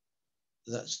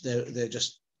they're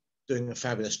just doing a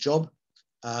fabulous job.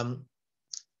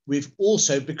 We've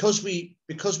also, because we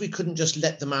couldn't just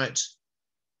let them out,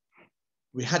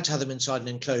 we had to have them inside an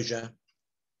enclosure.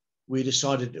 We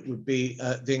decided it would be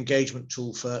the engagement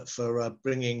tool for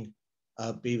bringing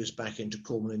beavers back into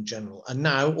Cornwall in general. And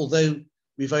now, although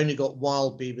we've only got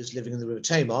wild beavers living in the River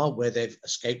Tamar, where they've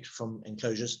escaped from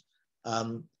enclosures,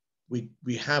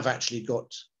 we have actually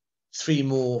got 3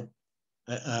 more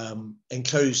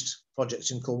enclosed projects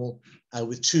in Cornwall,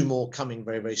 with 2 more coming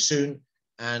very, very soon.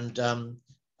 And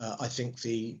I think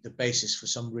the basis for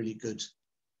some really good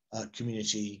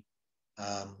community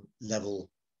level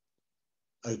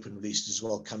open released as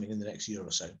well coming in the next year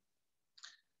or so.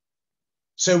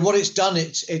 So what it's done,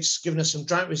 it's given us some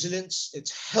drought resilience.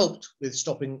 It's helped with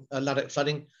stopping laddock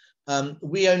flooding.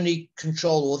 We only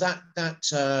control, or that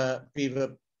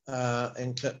beaver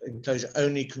enclosure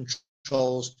only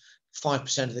controls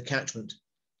 5% of the catchment.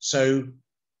 So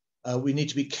we need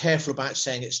to be careful about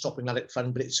saying it's stopping laddock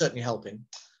flooding, but it's certainly helping.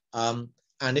 And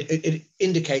it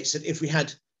indicates that if we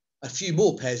had a few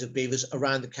more pairs of beavers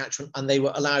around the catchment and they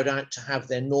were allowed out to have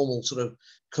their normal sort of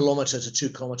kilometre to 2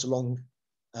 kilometre long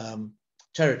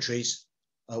territories,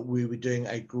 we were doing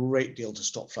a great deal to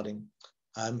stop flooding.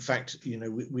 In fact, you know,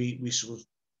 we sort of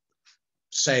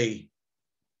say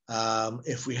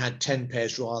if we had 10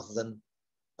 pairs rather than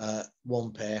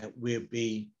 1 pair, we'd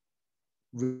be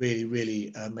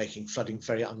really making flooding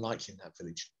very unlikely in that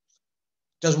village.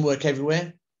 Doesn't work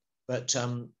everywhere, but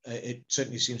it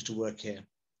certainly seems to work here.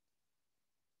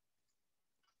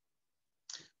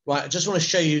 Right, I just want to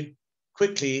show you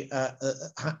quickly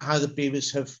how the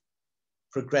beavers have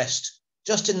progressed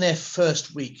just in their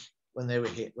first week when they were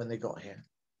here, when they got here.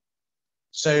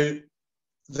 So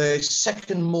the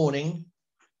second morning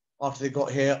after they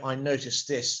got here, I noticed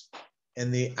this in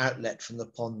the outlet from the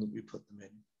pond that we put them in.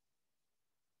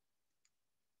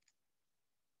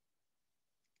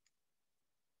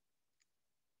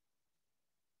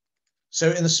 So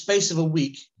in the space of a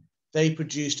week, they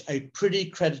produced a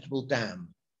pretty creditable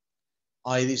dam,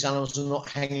 i.e. these animals are not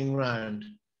hanging around.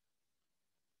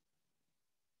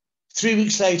 3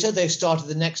 weeks later, they started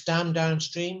the next dam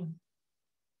downstream.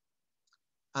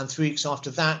 And 3 weeks after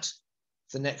that,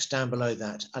 the next dam below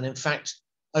that. And in fact,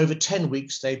 over 10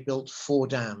 weeks, they built 4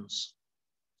 dams,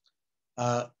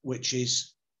 which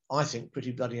is, I think,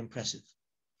 pretty bloody impressive.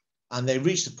 And they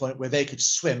reached the point where they could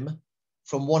swim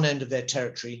from one end of their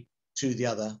territory to the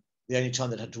other. The only time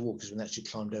they'd had to walk is when they actually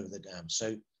climbed over the dam.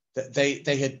 So they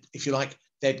had, if you like,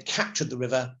 they'd captured the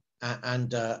river and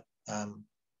got on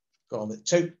with it.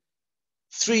 So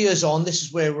 3 years on, this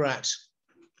is where we're at.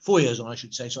 4 years on, I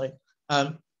should say, sorry.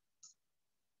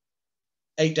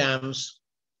 8 dams,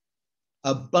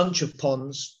 a bunch of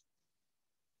ponds,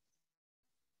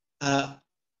 and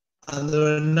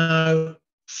there are now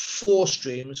 4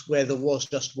 streams where there was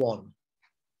just 1.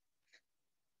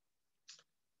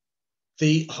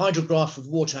 The hydrograph of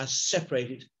water has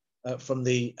separated from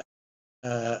the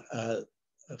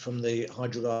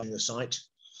hydrograph in the site.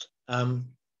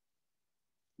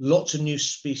 Lots of new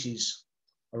species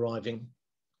arriving.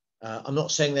 I'm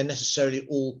not saying they're necessarily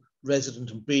all resident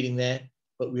and breeding there,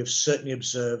 but we have certainly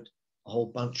observed a whole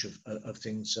bunch of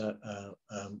things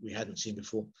we hadn't seen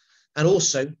before. And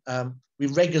also, we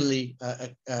regularly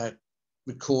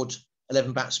record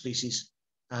 11 bat species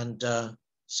and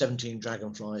 17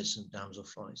 dragonflies and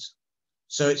damselflies.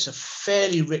 So it's a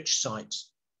fairly rich site.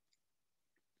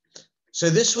 So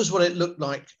this was what it looked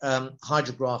like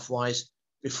hydrograph-wise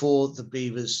before the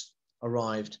beavers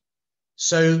arrived.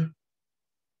 So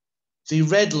the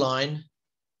red line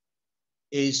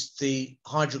is the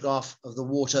hydrograph of the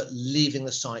water leaving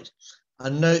the site.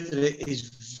 And note that it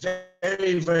is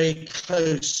very, very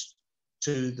close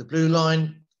to the blue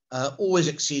line, always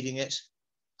exceeding it,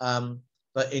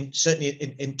 but certainly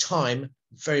in time,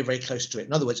 very, very close to it.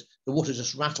 In other words, the water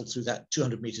just rattled through that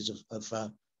 200 meters of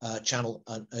channel,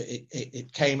 and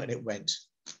it came and it went.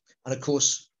 And of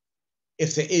course,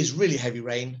 if there is really heavy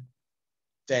rain,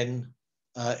 then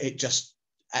it just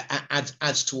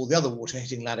adds to all the other water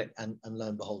hitting laddock, and lo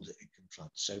and behold, it can flood.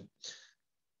 So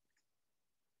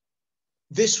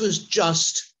this was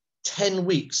just 10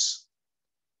 weeks,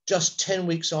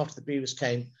 after the beavers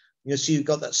came. You'll see you've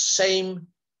got that same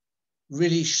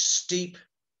really steep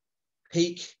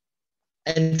peak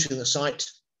entering the site,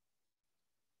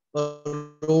 but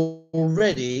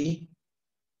already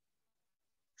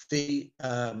the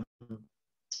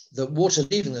water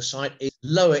leaving the site is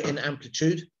lower in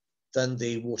amplitude than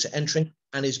the water entering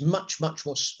and is much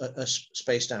more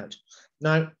spaced out.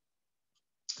 Now,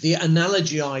 the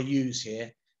analogy I use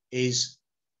here is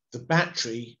the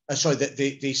battery,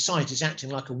 the site is acting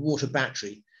like a water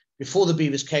battery. Before the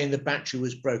beavers came, the battery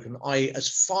was broken, i.e.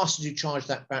 as fast as you charge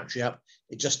that battery up,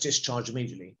 it just discharged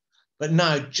immediately. But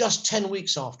now, just 10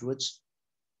 weeks afterwards,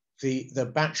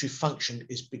 the battery function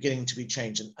is beginning to be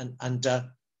changed, and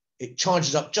it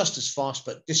charges up just as fast,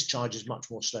 but discharges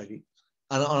much more slowly.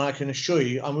 And I can assure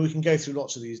you, I mean, we can go through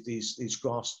lots of these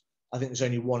graphs. I think there's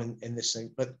only one in this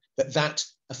thing, but that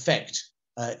effect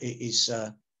is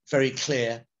very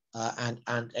clear and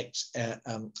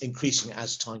increasing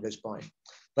as time goes by.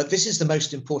 But this is the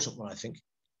most important one, I think.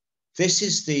 This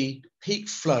is the peak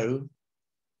flow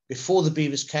before the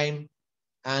beavers came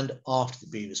and after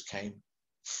the beavers came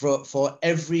for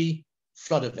every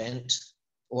flood event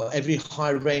or every high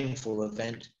rainfall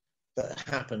event that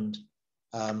happened.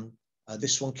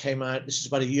 This one came out, this is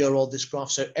about a year old, this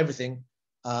graph, so everything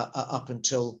up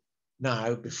until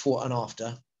now, before and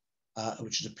after,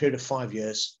 which is a period of 5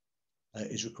 years,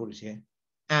 is recorded here.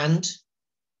 And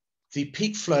the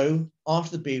peak flow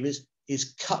after the Beavers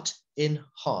is cut in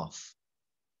half.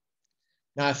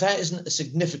 Now, if that isn't a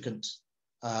significant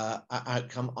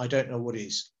outcome, I don't know what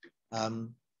is.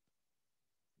 And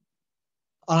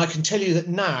I can tell you that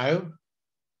now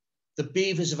the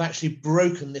Beavers have actually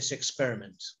broken this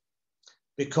experiment,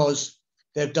 because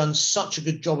they've done such a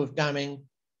good job of damming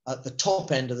at the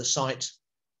top end of the site.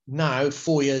 Now,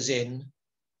 4 years in,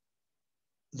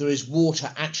 there is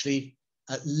water actually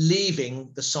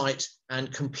leaving the site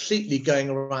and completely going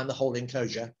around the whole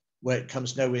enclosure, where it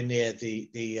comes nowhere near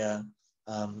the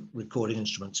recording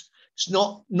instruments. It's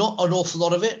not an awful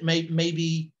lot of it,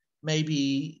 maybe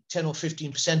 10 or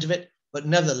 15% of it, but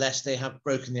nevertheless, they have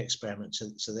broken the experiment.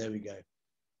 So there we go.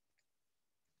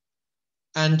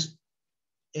 And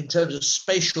in terms of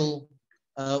spatial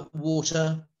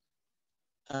water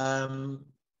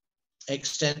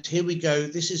extent, here we go.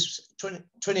 This is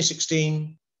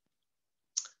 2016.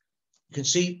 You can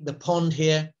see the pond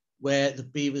here where the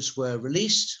beavers were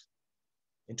released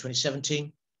in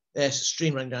 2017. There's a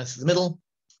stream running down through the middle,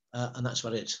 and that's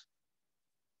about it.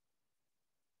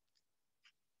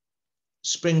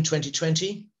 Spring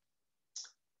 2020,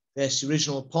 there's the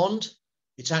original pond.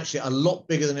 It's actually a lot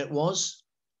bigger than it was.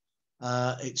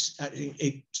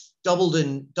 It doubled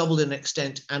in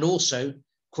extent and also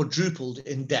quadrupled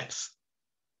in depth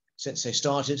since they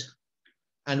started.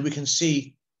 And we can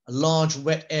see a large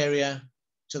wet area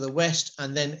to the west.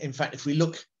 And then, in fact, if we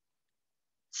look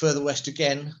further west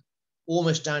again,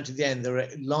 almost down to the end, there are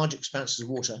large expanses of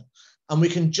water. And we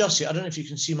can just see, I don't know if you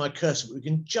can see my cursor, but we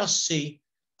can just see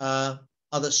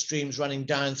other streams running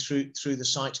down through the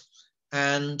site.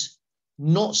 And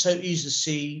not so easy to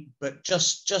see, but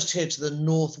just here to the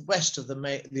northwest of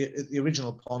the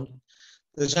original pond,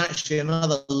 there's actually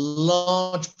another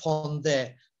large pond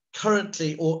there.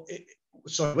 Currently,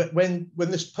 when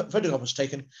this photograph was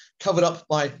taken, covered up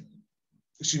by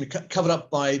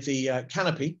the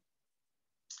canopy,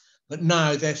 but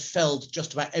now they've felled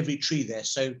just about every tree there.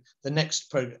 So the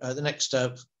next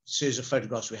series of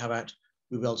photographs we have out,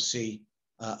 we'll be able to see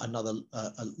another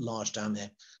large dam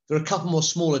there. There are a couple more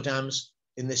smaller dams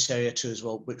in this area too as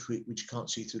well, which you can't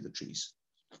see through the trees.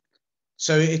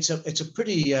 So it's a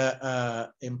pretty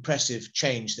impressive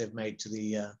change they've made to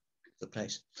the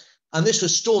place. And this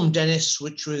was Storm Dennis,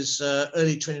 which was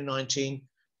early 2019,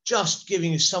 just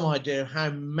giving you some idea of how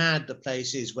mad the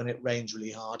place is when it rains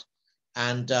really hard.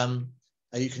 And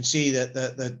you can see that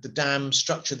the dam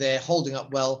structure there holding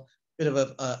up well, bit of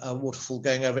a waterfall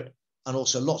going over it, and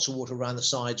also lots of water around the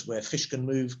sides where fish can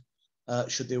move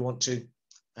should they want to.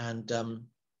 And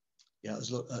yeah,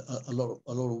 there's a lot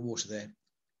of water there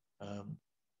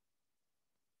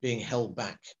being held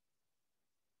back.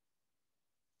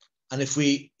 And if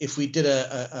we did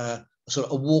a sort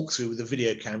of a walkthrough with a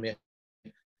video camera,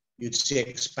 you'd see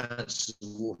expanses of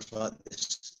water like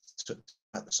this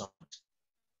at the site,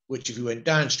 which if you went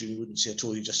downstream, you wouldn't see at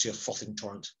all. You just see a frothing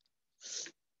torrent.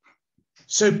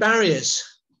 So barriers,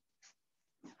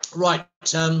 right?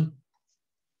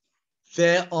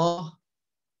 There are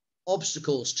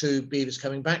obstacles to beavers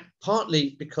coming back,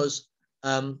 partly because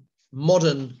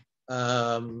modern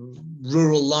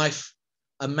rural life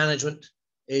and management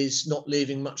is not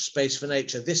leaving much space for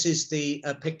nature. This is the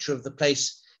picture of the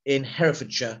place in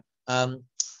Herefordshire, not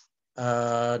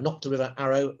the River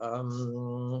Arrow.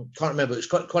 Can't remember. It's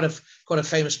quite a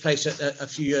famous place a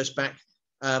few years back,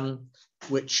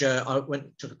 which I went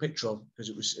and took a picture of because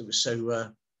it was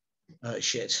so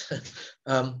shit.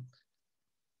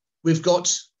 We've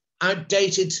got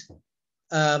outdated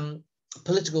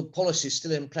political policies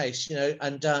still in place, you know,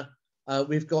 and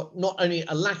we've got not only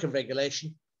a lack of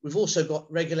regulation, we've also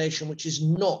got regulation which is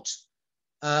not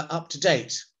up to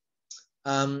date.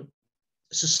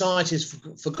 Society has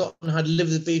forgotten how to live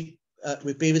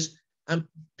with beavers, and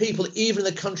people, even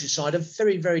in the countryside, are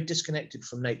very, very disconnected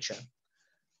from nature.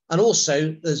 And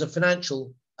also, there's a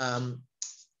financial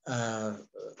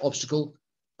obstacle,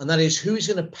 and that is who's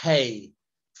going to pay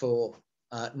for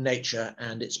nature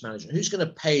and its management? Who's going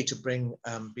to pay to bring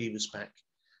beavers back?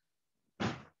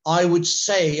 I would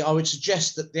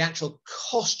suggest that the actual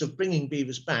cost of bringing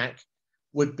beavers back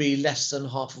would be less than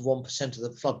 0.5% of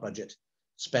the flood budget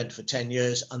spent for 10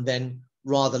 years, and then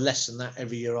rather less than that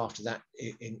every year after that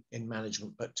in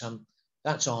management. But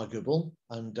that's arguable,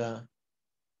 and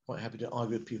quite happy to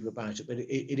argue with people about it. But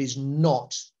it is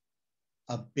not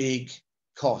a big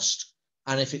cost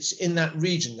And if it's in that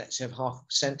region, let's say of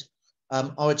 0.5%,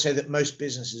 I would say that most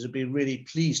businesses would be really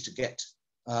pleased to get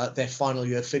their final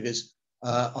year figures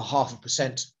a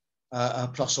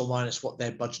 0.5% plus or minus what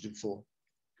they're budgeted for.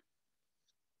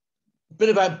 A bit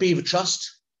about Beaver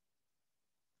Trust.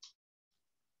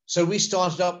 So we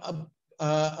started up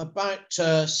about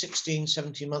 16,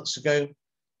 17 months ago,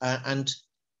 and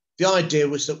the idea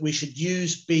was that we should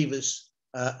use beavers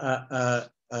to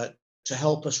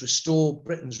help us restore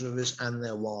Britain's rivers and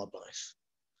their wildlife.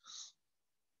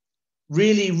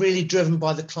 Really, really driven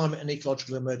by the climate and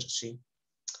ecological emergency.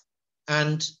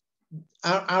 And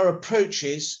our approach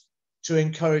is to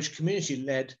encourage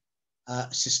community-led,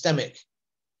 systemic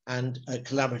and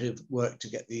collaborative work to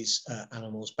get these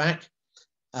animals back.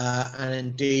 And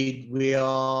indeed, we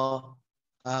are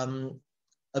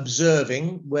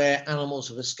observing where animals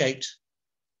have escaped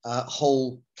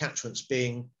whole catchments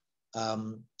being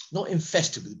not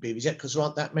infested with beavers yet, because there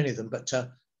aren't that many of them, but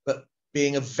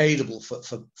being available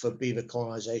for beaver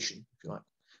colonization, if you like.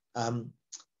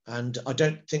 And I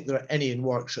don't think there are any in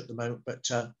Warwickshire at the moment, but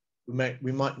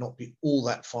we might not be all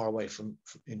that far away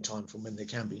in time from when they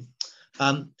can be.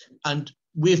 And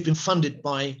we've been funded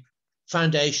by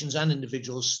foundations and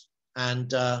individuals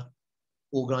and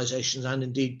organizations and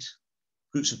indeed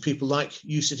groups of people like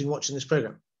you sitting watching this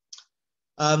program.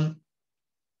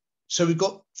 So we've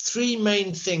got three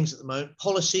main things at the moment: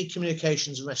 policy,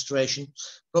 communications and restoration,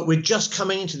 but we're just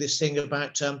coming into this thing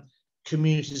about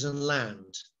communities and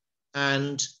land.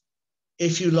 And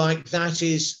if you like, that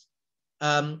is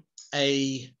an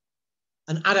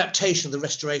adaptation of the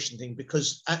restoration thing,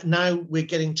 because now we're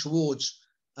getting towards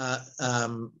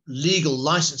legal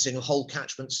licensing of whole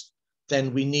catchments.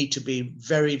 Then we need to be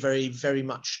very, very, very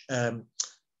much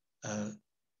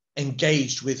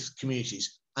engaged with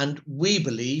communities. And we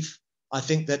believe, I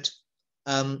think that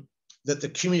that the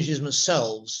communities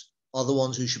themselves are the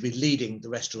ones who should be leading the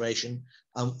restoration,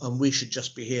 and we should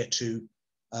just be here to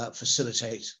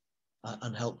facilitate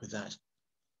and help with that.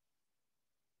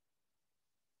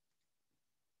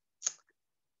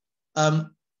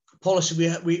 Policy,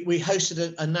 we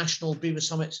hosted a national beaver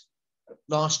summit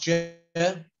last year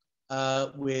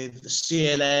with the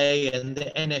CLA and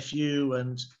the NFU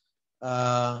and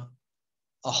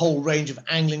a whole range of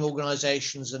angling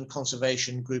organizations and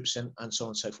conservation groups and so on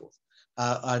and so forth.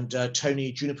 And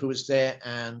Tony Juniper was there,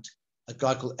 and a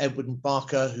guy called Edward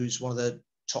Barker, who's one of the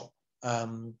top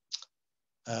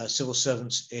civil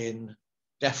servants in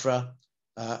DEFRA,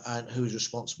 and who is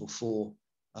responsible for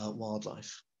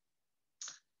wildlife.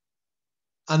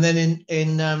 And then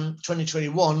in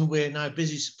 2021, we're now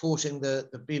busy supporting the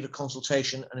beaver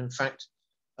consultation. And in fact,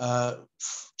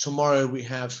 tomorrow we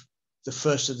have the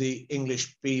first of the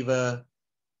English Beaver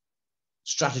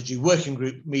Strategy Working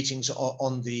Group meetings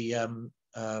on the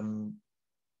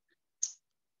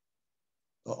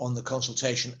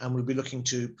consultation, and we'll be looking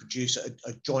to produce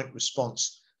a joint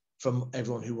response from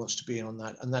everyone who wants to be in on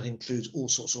that, and that includes all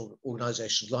sorts of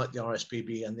organisations like the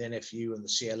RSPB and the NFU and the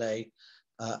CLA,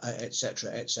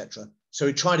 etc., etc. So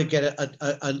we try to get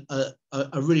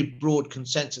a really broad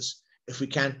consensus if we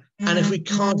can, and if we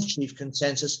can't achieve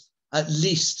consensus, at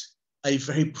least a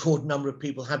very broad number of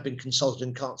people have been consulted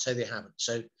and can't say they haven't.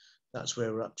 So that's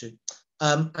where we're up to.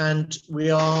 And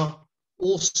we are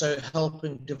also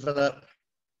helping develop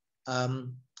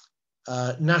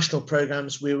national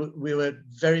programs. We were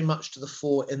very much to the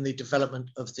fore in the development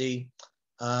of the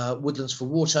Woodlands for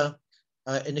Water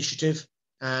initiative,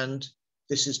 and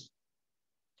this is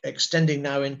extending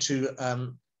now into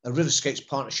a Riverscapes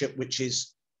partnership, which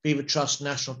is Beaver Trust,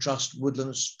 National Trust,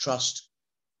 Woodlands Trust,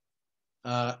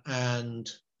 and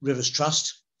Rivers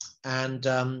Trust, and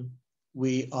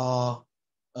we are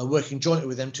working jointly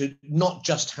with them to not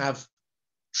just have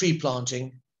tree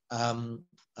planting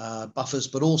buffers,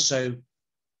 but also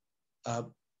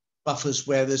buffers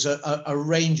where there's a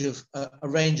range of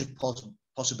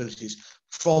possibilities.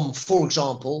 From, for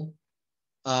example,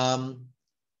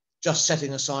 just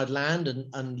setting aside land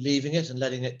and leaving it and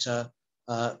letting it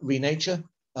renature,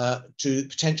 to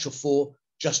potential for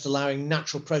just allowing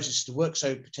natural processes to work.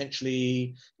 So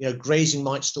potentially, grazing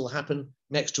might still happen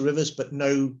next to rivers, but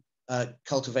no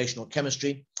cultivation or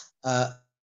chemistry,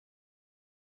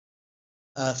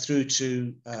 through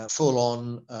to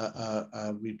full-on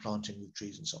replanting with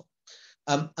trees and so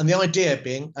on. And the idea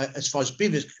being, as far as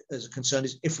beavers are concerned,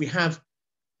 is if we have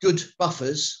good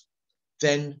buffers,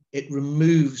 then it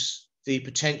removes the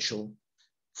potential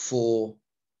for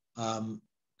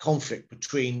conflict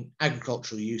between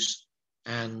agricultural use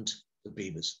and the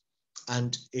beavers.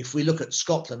 And if we look at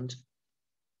Scotland,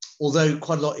 although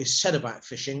quite a lot is said about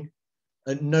fishing,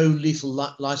 no lethal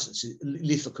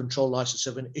control license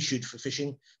have been issued for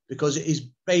fishing, because it is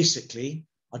basically,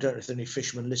 I don't know if there are any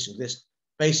fishermen listening to this,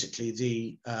 basically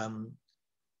the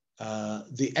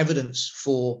evidence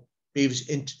for beavers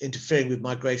interfering with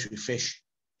migratory fish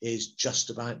is just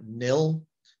about nil.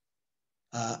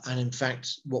 And in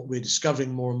fact, what we're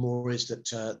discovering more and more is that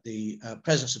the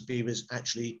presence of beavers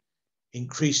actually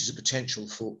increases the potential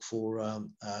for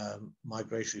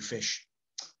migratory fish.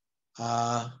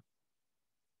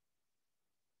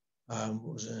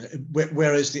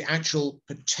 Whereas the actual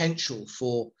potential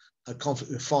for a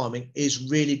conflict with farming is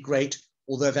really great,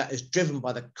 although that is driven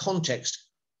by the context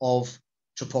of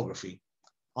topography.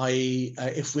 I.e.,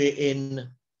 if we're in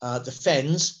the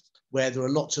fens, where there are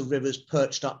lots of rivers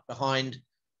perched up behind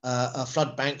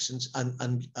flood banks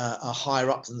and are higher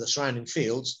up than the surrounding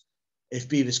fields, if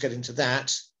beavers get into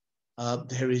that,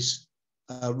 there is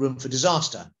room for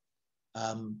disaster.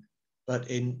 But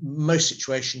in most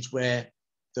situations where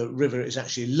the river is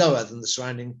actually lower than the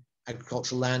surrounding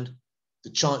agricultural land, the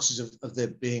chances of there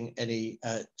being any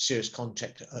serious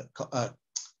conflict are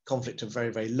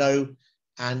very, very low.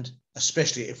 And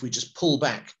especially if we just pull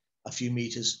back a few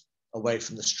meters away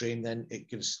from the stream, then it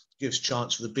gives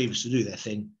chance for the beavers to do their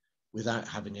thing without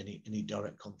having any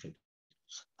direct conflict.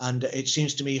 And it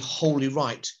seems to me wholly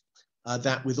right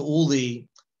that with all the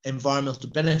environmental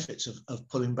benefits of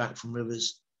pulling back from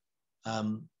rivers,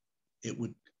 it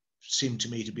would seem to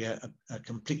me to be a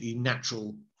completely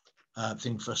natural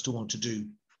thing for us to want to do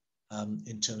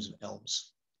in terms of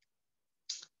elms.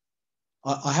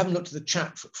 I haven't looked at the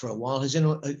chat for a while. Is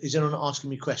anyone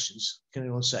asking me questions? Can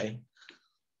anyone say?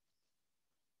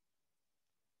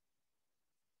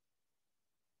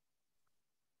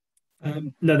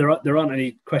 No, there aren't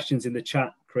any questions in the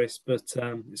chat, Chris, but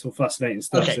it's all fascinating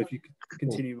stuff. Okay. So if you could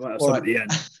continue, cool. Might have some at the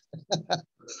end.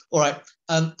 All right.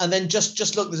 And then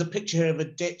just look, there's a picture here of a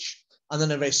ditch and then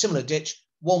a very similar ditch,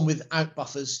 one without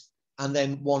buffers and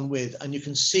then one with, and you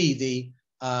can see the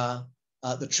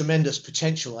tremendous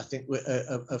potential, I think,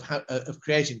 of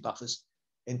creating buffers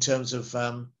in terms of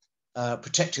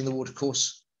protecting the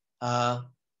watercourse,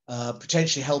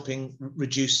 potentially helping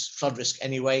reduce flood risk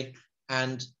anyway,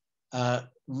 and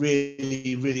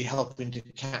really, really helping to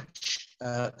catch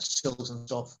sills and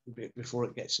stuff before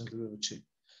it gets into the river too.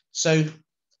 So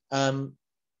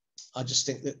I just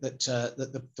think that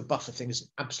the buffer thing is an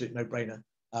absolute no-brainer.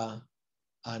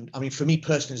 And I mean, for me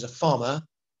personally as a farmer,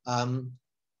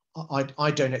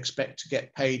 I don't expect to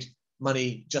get paid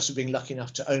money just for being lucky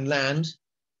enough to own land,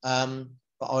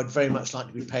 but I would very much like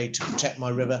to be paid to protect my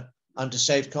river and to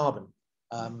save carbon.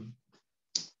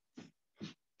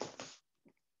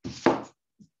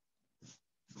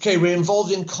 Okay, we're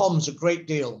involved in comms a great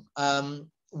deal,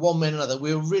 one way or another.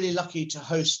 We were really lucky to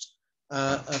host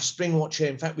a spring watch here.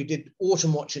 In fact, we did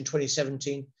autumn watch in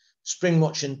 2017, spring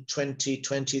watch in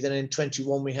 2020, then in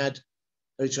 2021 we had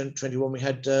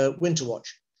winter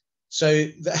watch. So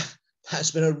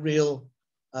that's been a real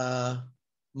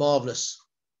marvelous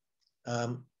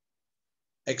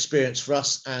experience for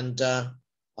us, and I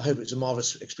hope it's a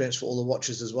marvelous experience for all the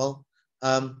watchers as well.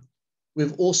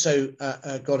 We've also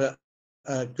got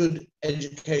a good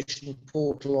education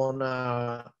portal on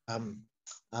our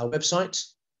website.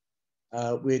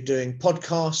 We're doing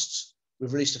podcasts.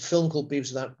 We've released a film called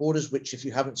Beavers Without Borders, which if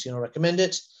you haven't seen, I recommend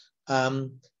it.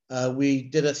 We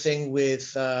did a thing with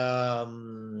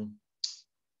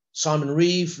Simon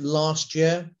Reeve last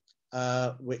year,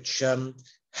 which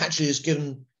actually has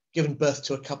given birth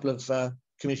to a couple of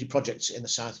community projects in the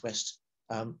Southwest,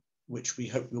 which we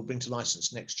hope we'll bring to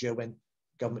license next year when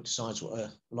government decides what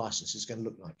a license is going to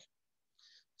look like.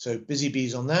 So busy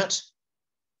bees on that.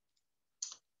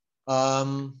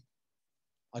 I'm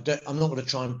not going to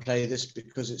try and play this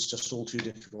because it's just all too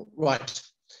difficult. Right,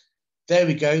 there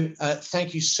we go.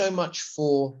 Thank you so much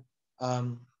for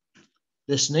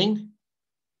listening.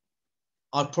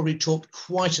 I've probably talked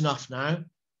quite enough now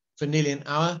for nearly an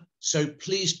hour. So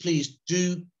please, please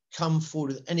do come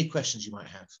forward with any questions you might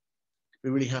have.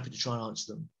 We're really happy to try and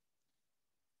answer them.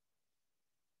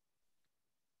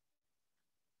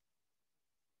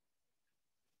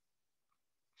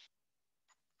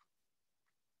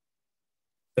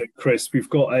 So Chris, we've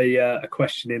got a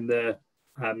question in the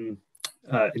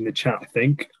chat, I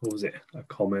think. Or was it a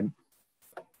comment?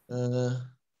 Oh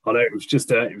no, it was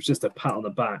just a pat on the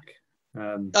back.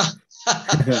 Well,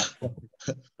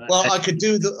 I could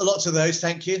do lots of those.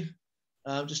 Thank you.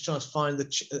 I'm just trying to find the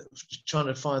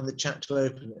chat to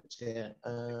open it here.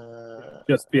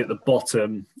 Just be at the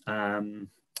bottom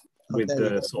with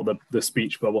the sort of the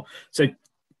speech bubble. So,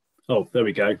 oh, there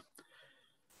we go.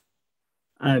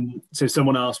 So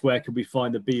someone asked, where can we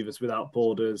find the Beavers Without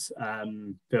Borders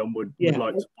film? Would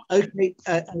like to watch. Okay,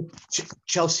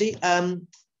 Chelsea.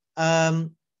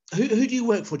 Who do you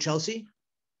work for, Chelsea?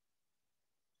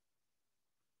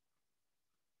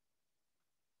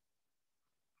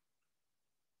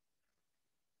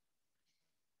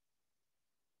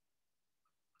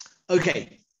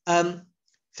 Okay,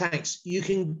 thanks. You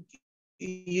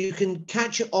can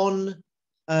catch it on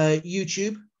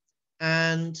YouTube,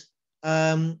 and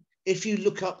if you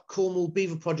look up Cornwall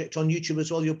Beaver Project on YouTube as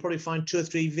well, you'll probably find 2 or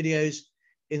 3 videos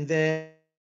in there.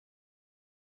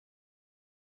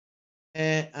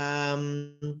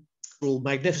 All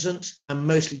magnificent and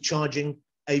mostly charging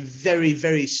a very,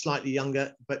 very slightly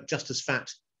younger but just as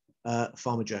fat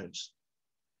Farmer Jones.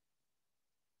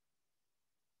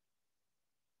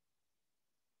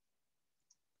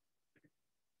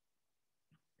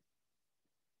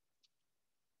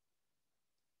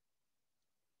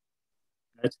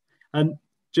 And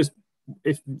just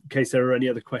in case there are any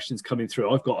other questions coming through,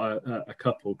 I've got a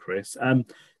couple, Chris.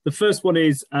 The first one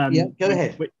is, yeah, go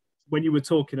ahead. When you were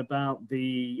talking about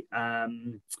the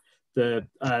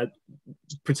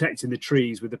protecting the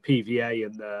trees with the PVA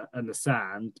and the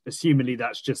sand, assumingly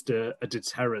that's just a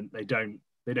deterrent. They don't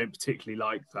particularly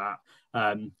like that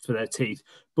for their teeth.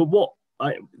 But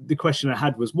the question I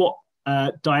had was, what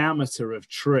diameter of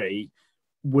tree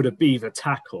would a beaver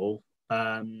tackle?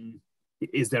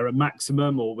 Is there a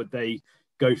maximum, or would they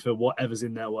go for whatever's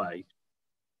in their way?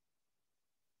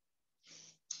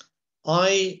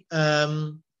 I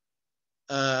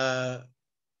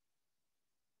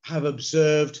have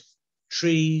observed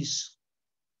trees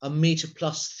 1 meter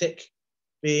plus thick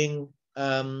being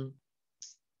attacked,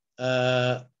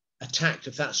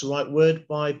 if that's the right word,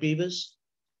 by beavers.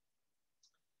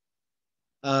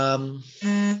 I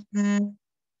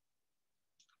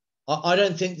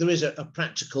don't think there is a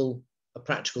practical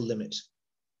limit.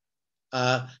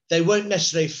 They won't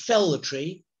necessarily fell the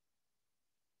tree,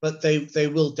 but they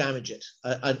will damage it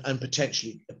and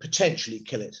potentially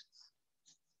kill it.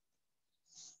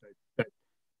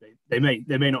 They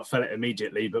may not fell it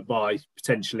immediately, but by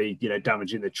potentially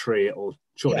damaging the tree, it'll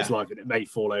shorten its life, and it may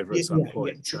fall over at some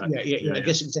point. I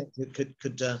guess exactly.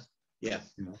 Could yeah.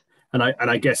 And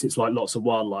I guess it's like lots of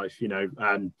wildlife,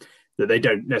 that they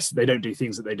don't do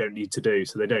things that they don't need to do,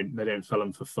 so they don't fell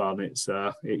them for fun. It's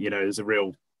there's a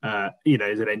real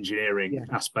there's an engineering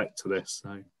aspect to this.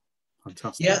 So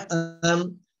fantastic. Yeah.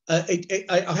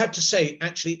 I have to say,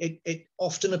 actually, it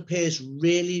often appears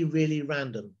really, really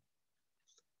random.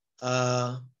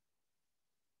 I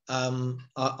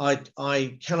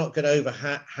cannot get over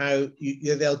how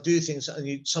they'll do things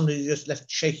and somebody just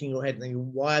left shaking your head and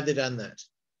thinking, why have they done that?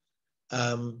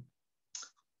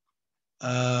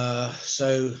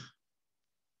 So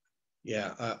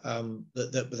yeah,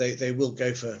 they will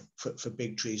go for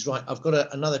big trees. Right, I've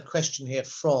got another question here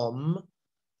from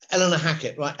Eleanor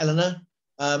Hackett. Right, Eleanor.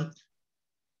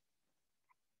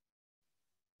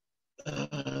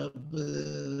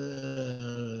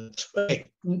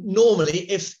 Normally,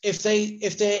 if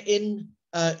they're in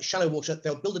shallow water,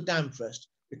 they'll build a dam first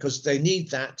because they need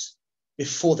that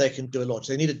before they can do a lodge.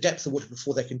 They need a depth of water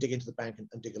before they can dig into the bank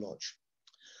and dig a lodge.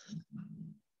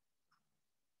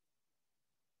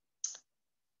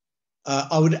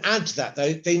 I would add to that,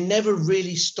 though, they never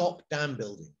really stop dam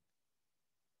building.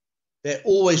 They're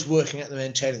always working at them,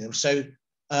 maintaining them. So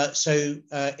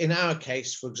in our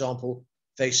case, for example,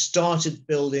 they started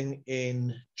building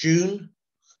in June,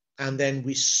 and then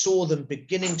we saw them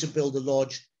beginning to build a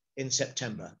lodge in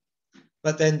September.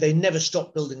 But then they never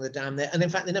stopped building the dam there. And in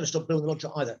fact, they never stopped building the lodge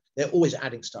either. They're always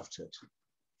adding stuff to it.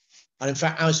 And in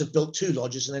fact, ours have built 2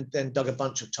 lodges and then dug a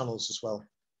bunch of tunnels as well,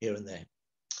 here and there.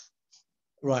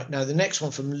 Right, now the next one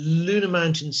from Lunar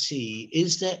Mountain Sea.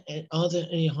 Are there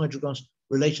any hydrographs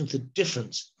relating to the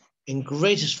difference in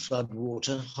greatest flood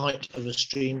water height of a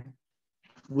stream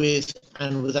with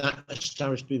and without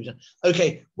established beaver?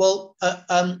 Okay, well,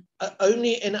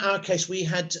 only in our case, we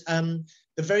had the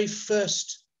very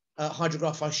first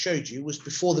hydrograph I showed you was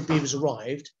before the beavers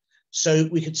arrived. So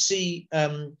we could see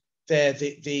there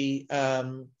the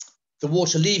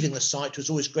water leaving the site was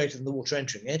always greater than the water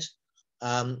entering it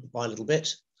by a little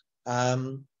bit.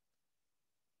 And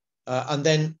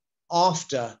then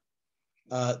after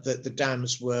the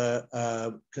dams were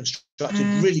constructed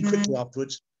really quickly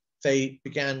afterwards, they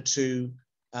began to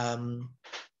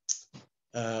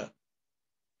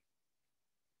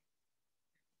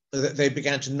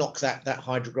knock that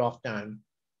hydrograph down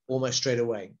almost straight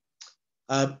away.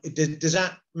 Does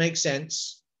that make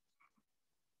sense?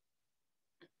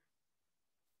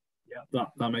 Yeah,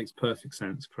 that makes perfect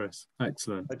sense, Chris.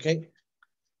 Excellent. Okay.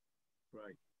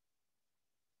 Right.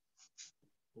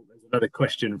 There's another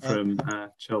question from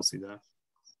Chelsea there.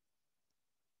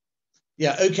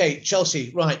 Yeah, okay,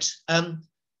 Chelsea, right.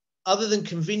 Other than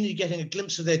conveniently getting a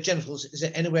glimpse of their genitals, is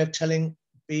there any way of telling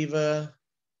beaver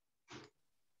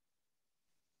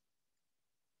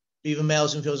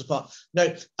males and females apart?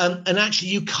 No, and actually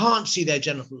you can't see their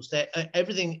genitals.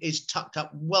 Everything is tucked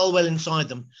up well inside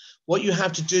them. What you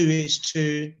have to do is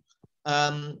to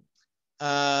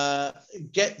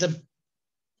get them,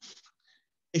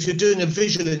 if you're doing a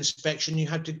visual inspection, you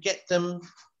have to get them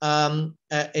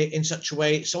in such a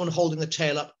way, someone holding the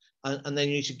tail up, and then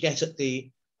you need to get at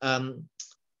the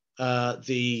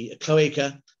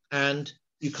cloaca, and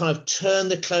you kind of turn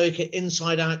the cloaca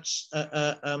inside out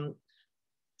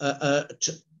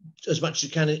as much as you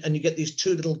can, and you get these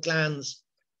two little glands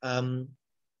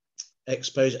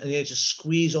exposed, and you need to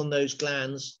squeeze on those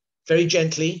glands very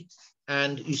gently,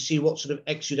 and you see what sort of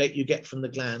exudate you get from the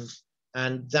gland,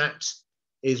 and that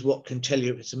is what can tell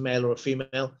you if it's a male or a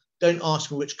female. Don't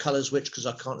ask me which colour's which, because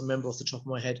I can't remember off the top of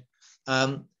my head.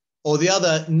 Or the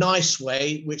other nice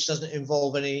way, which doesn't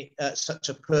involve any such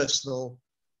a personal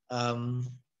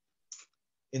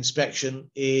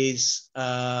inspection, is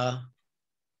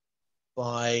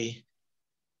by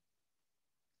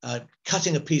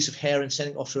cutting a piece of hair and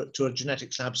sending it off to a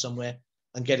genetics lab somewhere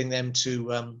and getting them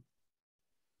to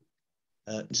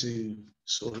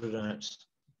sort it out.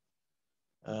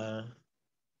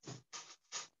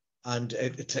 And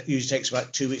it usually takes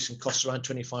about 2 weeks and costs around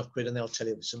 25 quid, and they'll tell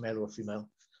you if it's a male or a female.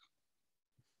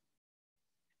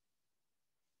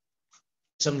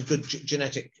 Some good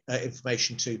genetic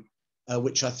information too,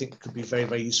 which I think could be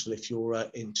very useful if you're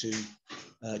into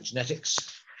genetics.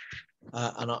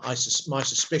 And my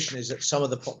suspicion is that some of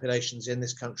the populations in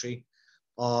this country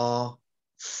are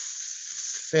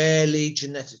fairly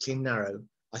genetically narrow.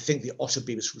 I think the otter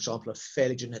beavers, for example, are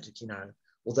fairly genetically narrow,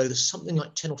 although there's something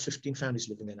like 10 or 15 families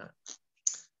living there now.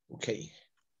 Okay.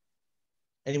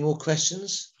 Any more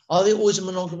questions? Are they always a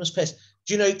monogamous pest?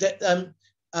 Do you know that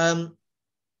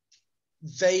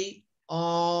they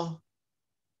are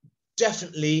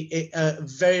definitely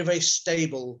very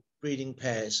stable breeding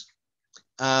pairs.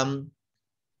 So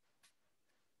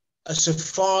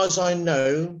far as I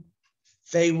know,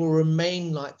 they will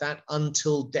remain like that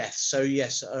until death. So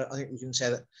yes, I think we can say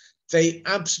that. They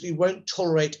absolutely won't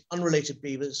tolerate unrelated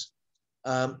beavers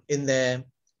in their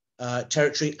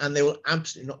territory, and they will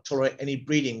absolutely not tolerate any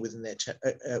breeding within their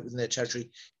territory,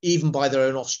 even by their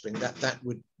own offspring. That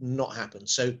would not happen.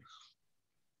 So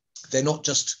they're not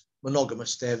just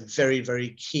monogamous; they're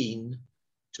very keen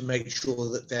to make sure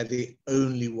that they're the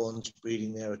only ones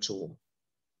breeding there at all.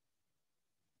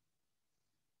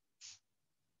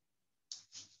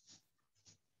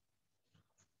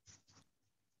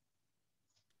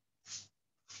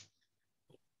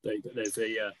 There's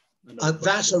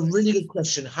that's a really good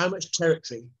question. How much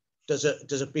territory does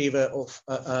a beaver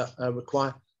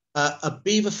require? A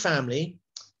beaver family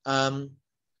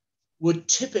would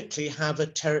typically have a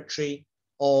territory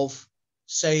of,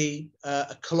 say,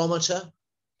 a kilometre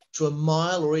to a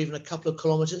mile, or even a couple of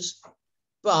kilometres,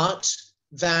 but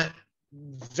that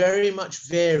very much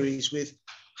varies with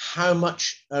how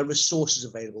much resources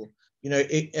available. You know,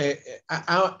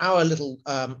 our little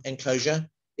enclosure,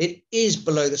 it is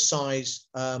below the size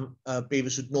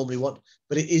beavers would normally want,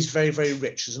 but it is very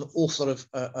rich. There's an awful lot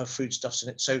of foodstuffs in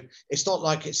it. So it's not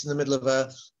like it's in the middle of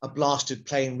a blasted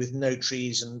plain with no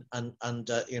trees and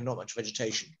you know, not much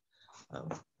vegetation.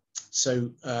 They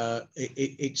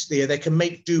can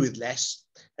make do with less.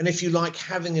 And if you like,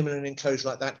 having them in an enclosure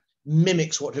like that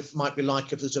mimics what it might be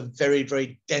like if there's a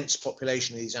very dense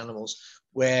population of these animals,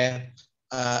 where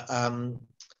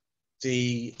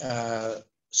the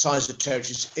size of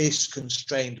territories is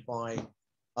constrained by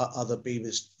other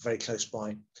beavers very close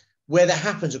by. Where that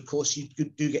happens, of course, you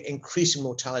do get increasing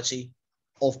mortality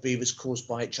of beavers caused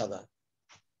by each other.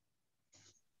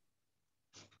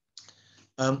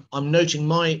 I'm noting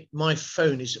my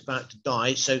phone is about to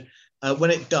die, so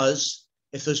when it does,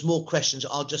 if there's more questions,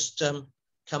 I'll just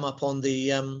come up on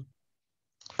the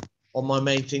on my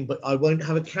main thing, but I won't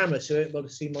have a camera, so you'll be able to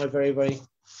see my very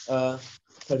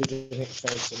photogenic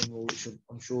face anymore, which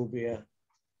I'm sure will be a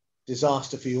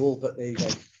disaster for you all, but there you go.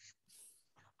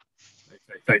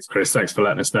 Thanks, Chris. Thanks for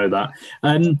letting us know that.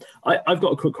 I've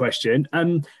got a quick question.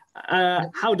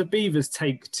 How do beavers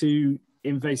take to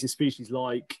invasive species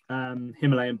like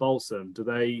Himalayan balsam? Do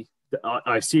they?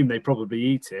 I assume they probably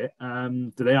eat it.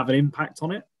 Do they have an impact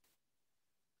on it?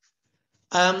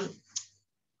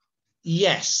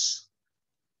 Yes,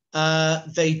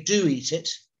 they do eat it.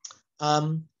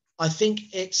 I think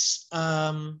it's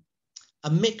a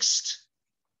mixed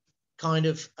kind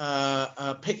of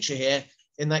picture here,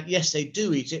 in that, yes, they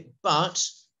do eat it, but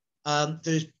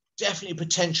there's definitely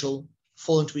potential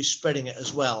for them to be spreading it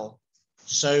as well.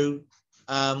 So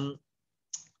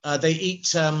they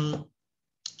eat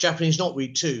Japanese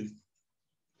knotweed too.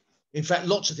 In fact,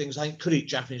 lots of things I think could eat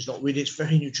Japanese knotweed. It's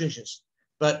very nutritious,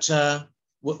 but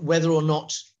whether or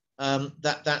not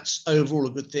that's overall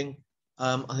a good thing,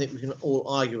 I think we can all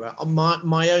argue about.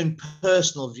 My own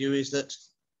personal view is that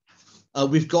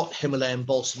we've got Himalayan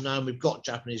balsam now, and we've got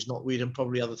Japanese knotweed and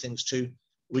probably other things too.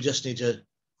 We just need to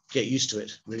get used to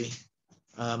it, really.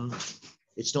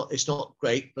 It's not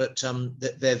great, but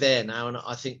they're there now, and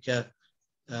I think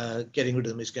getting rid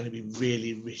of them is going to be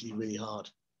really, really, really hard.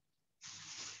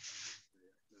 No,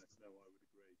 I would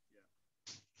agree. Yeah.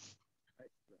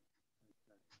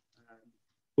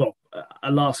 Well,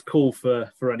 a last call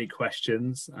for any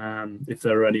questions, if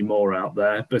there are any more out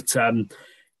there. But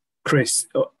Chris,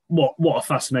 what a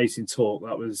fascinating talk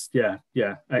that was. Yeah,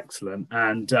 excellent,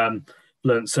 and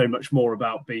learned so much more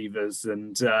about beavers.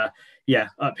 And yeah,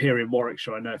 up here in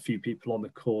Warwickshire, I know a few people on the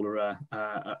call are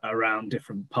around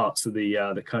different parts of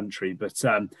the country, but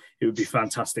it would be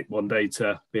fantastic one day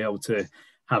to be able to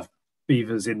have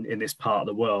beavers in this part of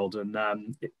the world. And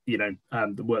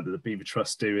the work that the Beaver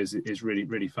Trust do is really,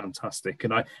 really fantastic.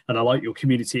 And I like your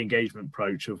community engagement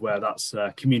approach of where that's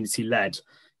community led.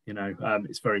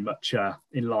 It's very much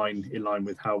in line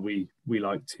with how we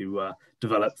like to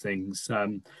develop things.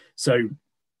 So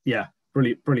yeah,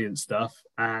 brilliant stuff.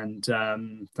 And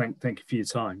thank you for your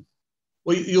time.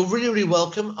 Well, you're really, really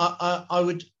welcome. I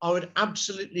would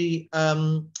absolutely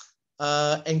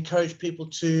encourage people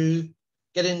to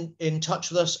get in touch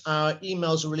with us. Our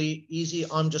emails are really easy.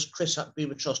 I'm just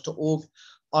chris@beavertrust.org.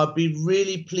 I'd be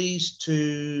really pleased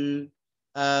to,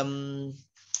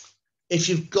 if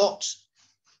you've got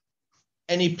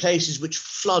any places which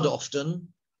flood often,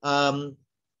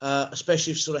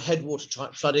 especially if sort of headwater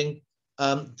type flooding,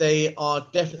 they are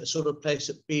definitely the sort of place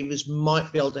that beavers might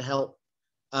be able to help.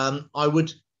 I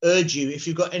would urge you, if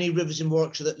you've got any rivers in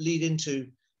Warwickshire that lead into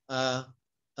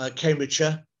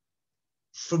Cambridgeshire,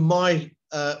 from my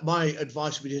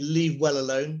advice would be to leave well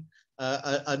alone.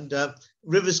 And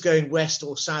rivers going west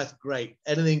or south, great.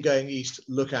 Anything going east,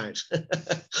 look out.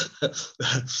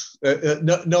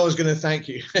 No one's going to thank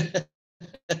you.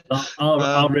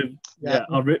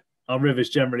 Our rivers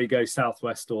generally go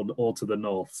southwest or to the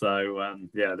north, so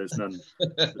there's none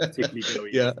particularly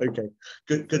going. Yeah, okay,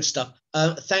 good stuff.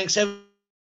 Thanks ever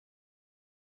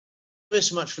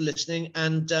so much for listening,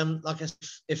 and like I said,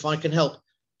 if I can help,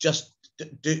 just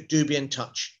do be in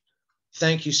touch.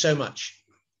 Thank you so much.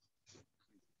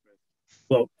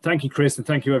 Well, thank you, Chris, and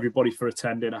thank you everybody for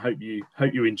attending. I hope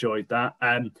you enjoyed that.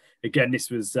 Again, this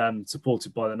was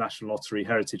supported by the National Lottery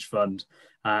Heritage Fund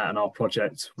and our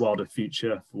project Wilder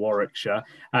Future for Warwickshire.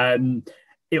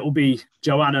 It will be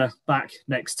Joanna back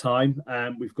next time.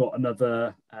 We've got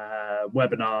another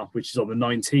webinar which is on the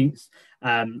 19th,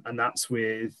 and that's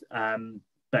with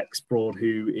Bex Broad,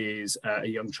 who is a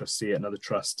young trustee at another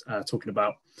trust, talking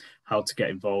about how to get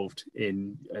involved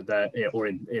in the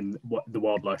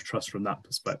Wildlife Trust from that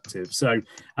perspective. So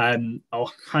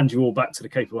I'll hand you all back to the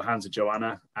capable hands of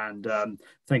Joanna, and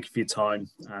thank you for your time,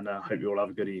 and I hope you all have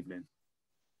a good evening.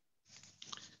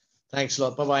 Thanks a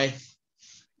lot. Bye-bye.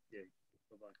 Yeah.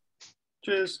 Bye-bye.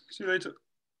 Cheers. See you later.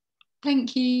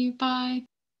 Thank you. Bye.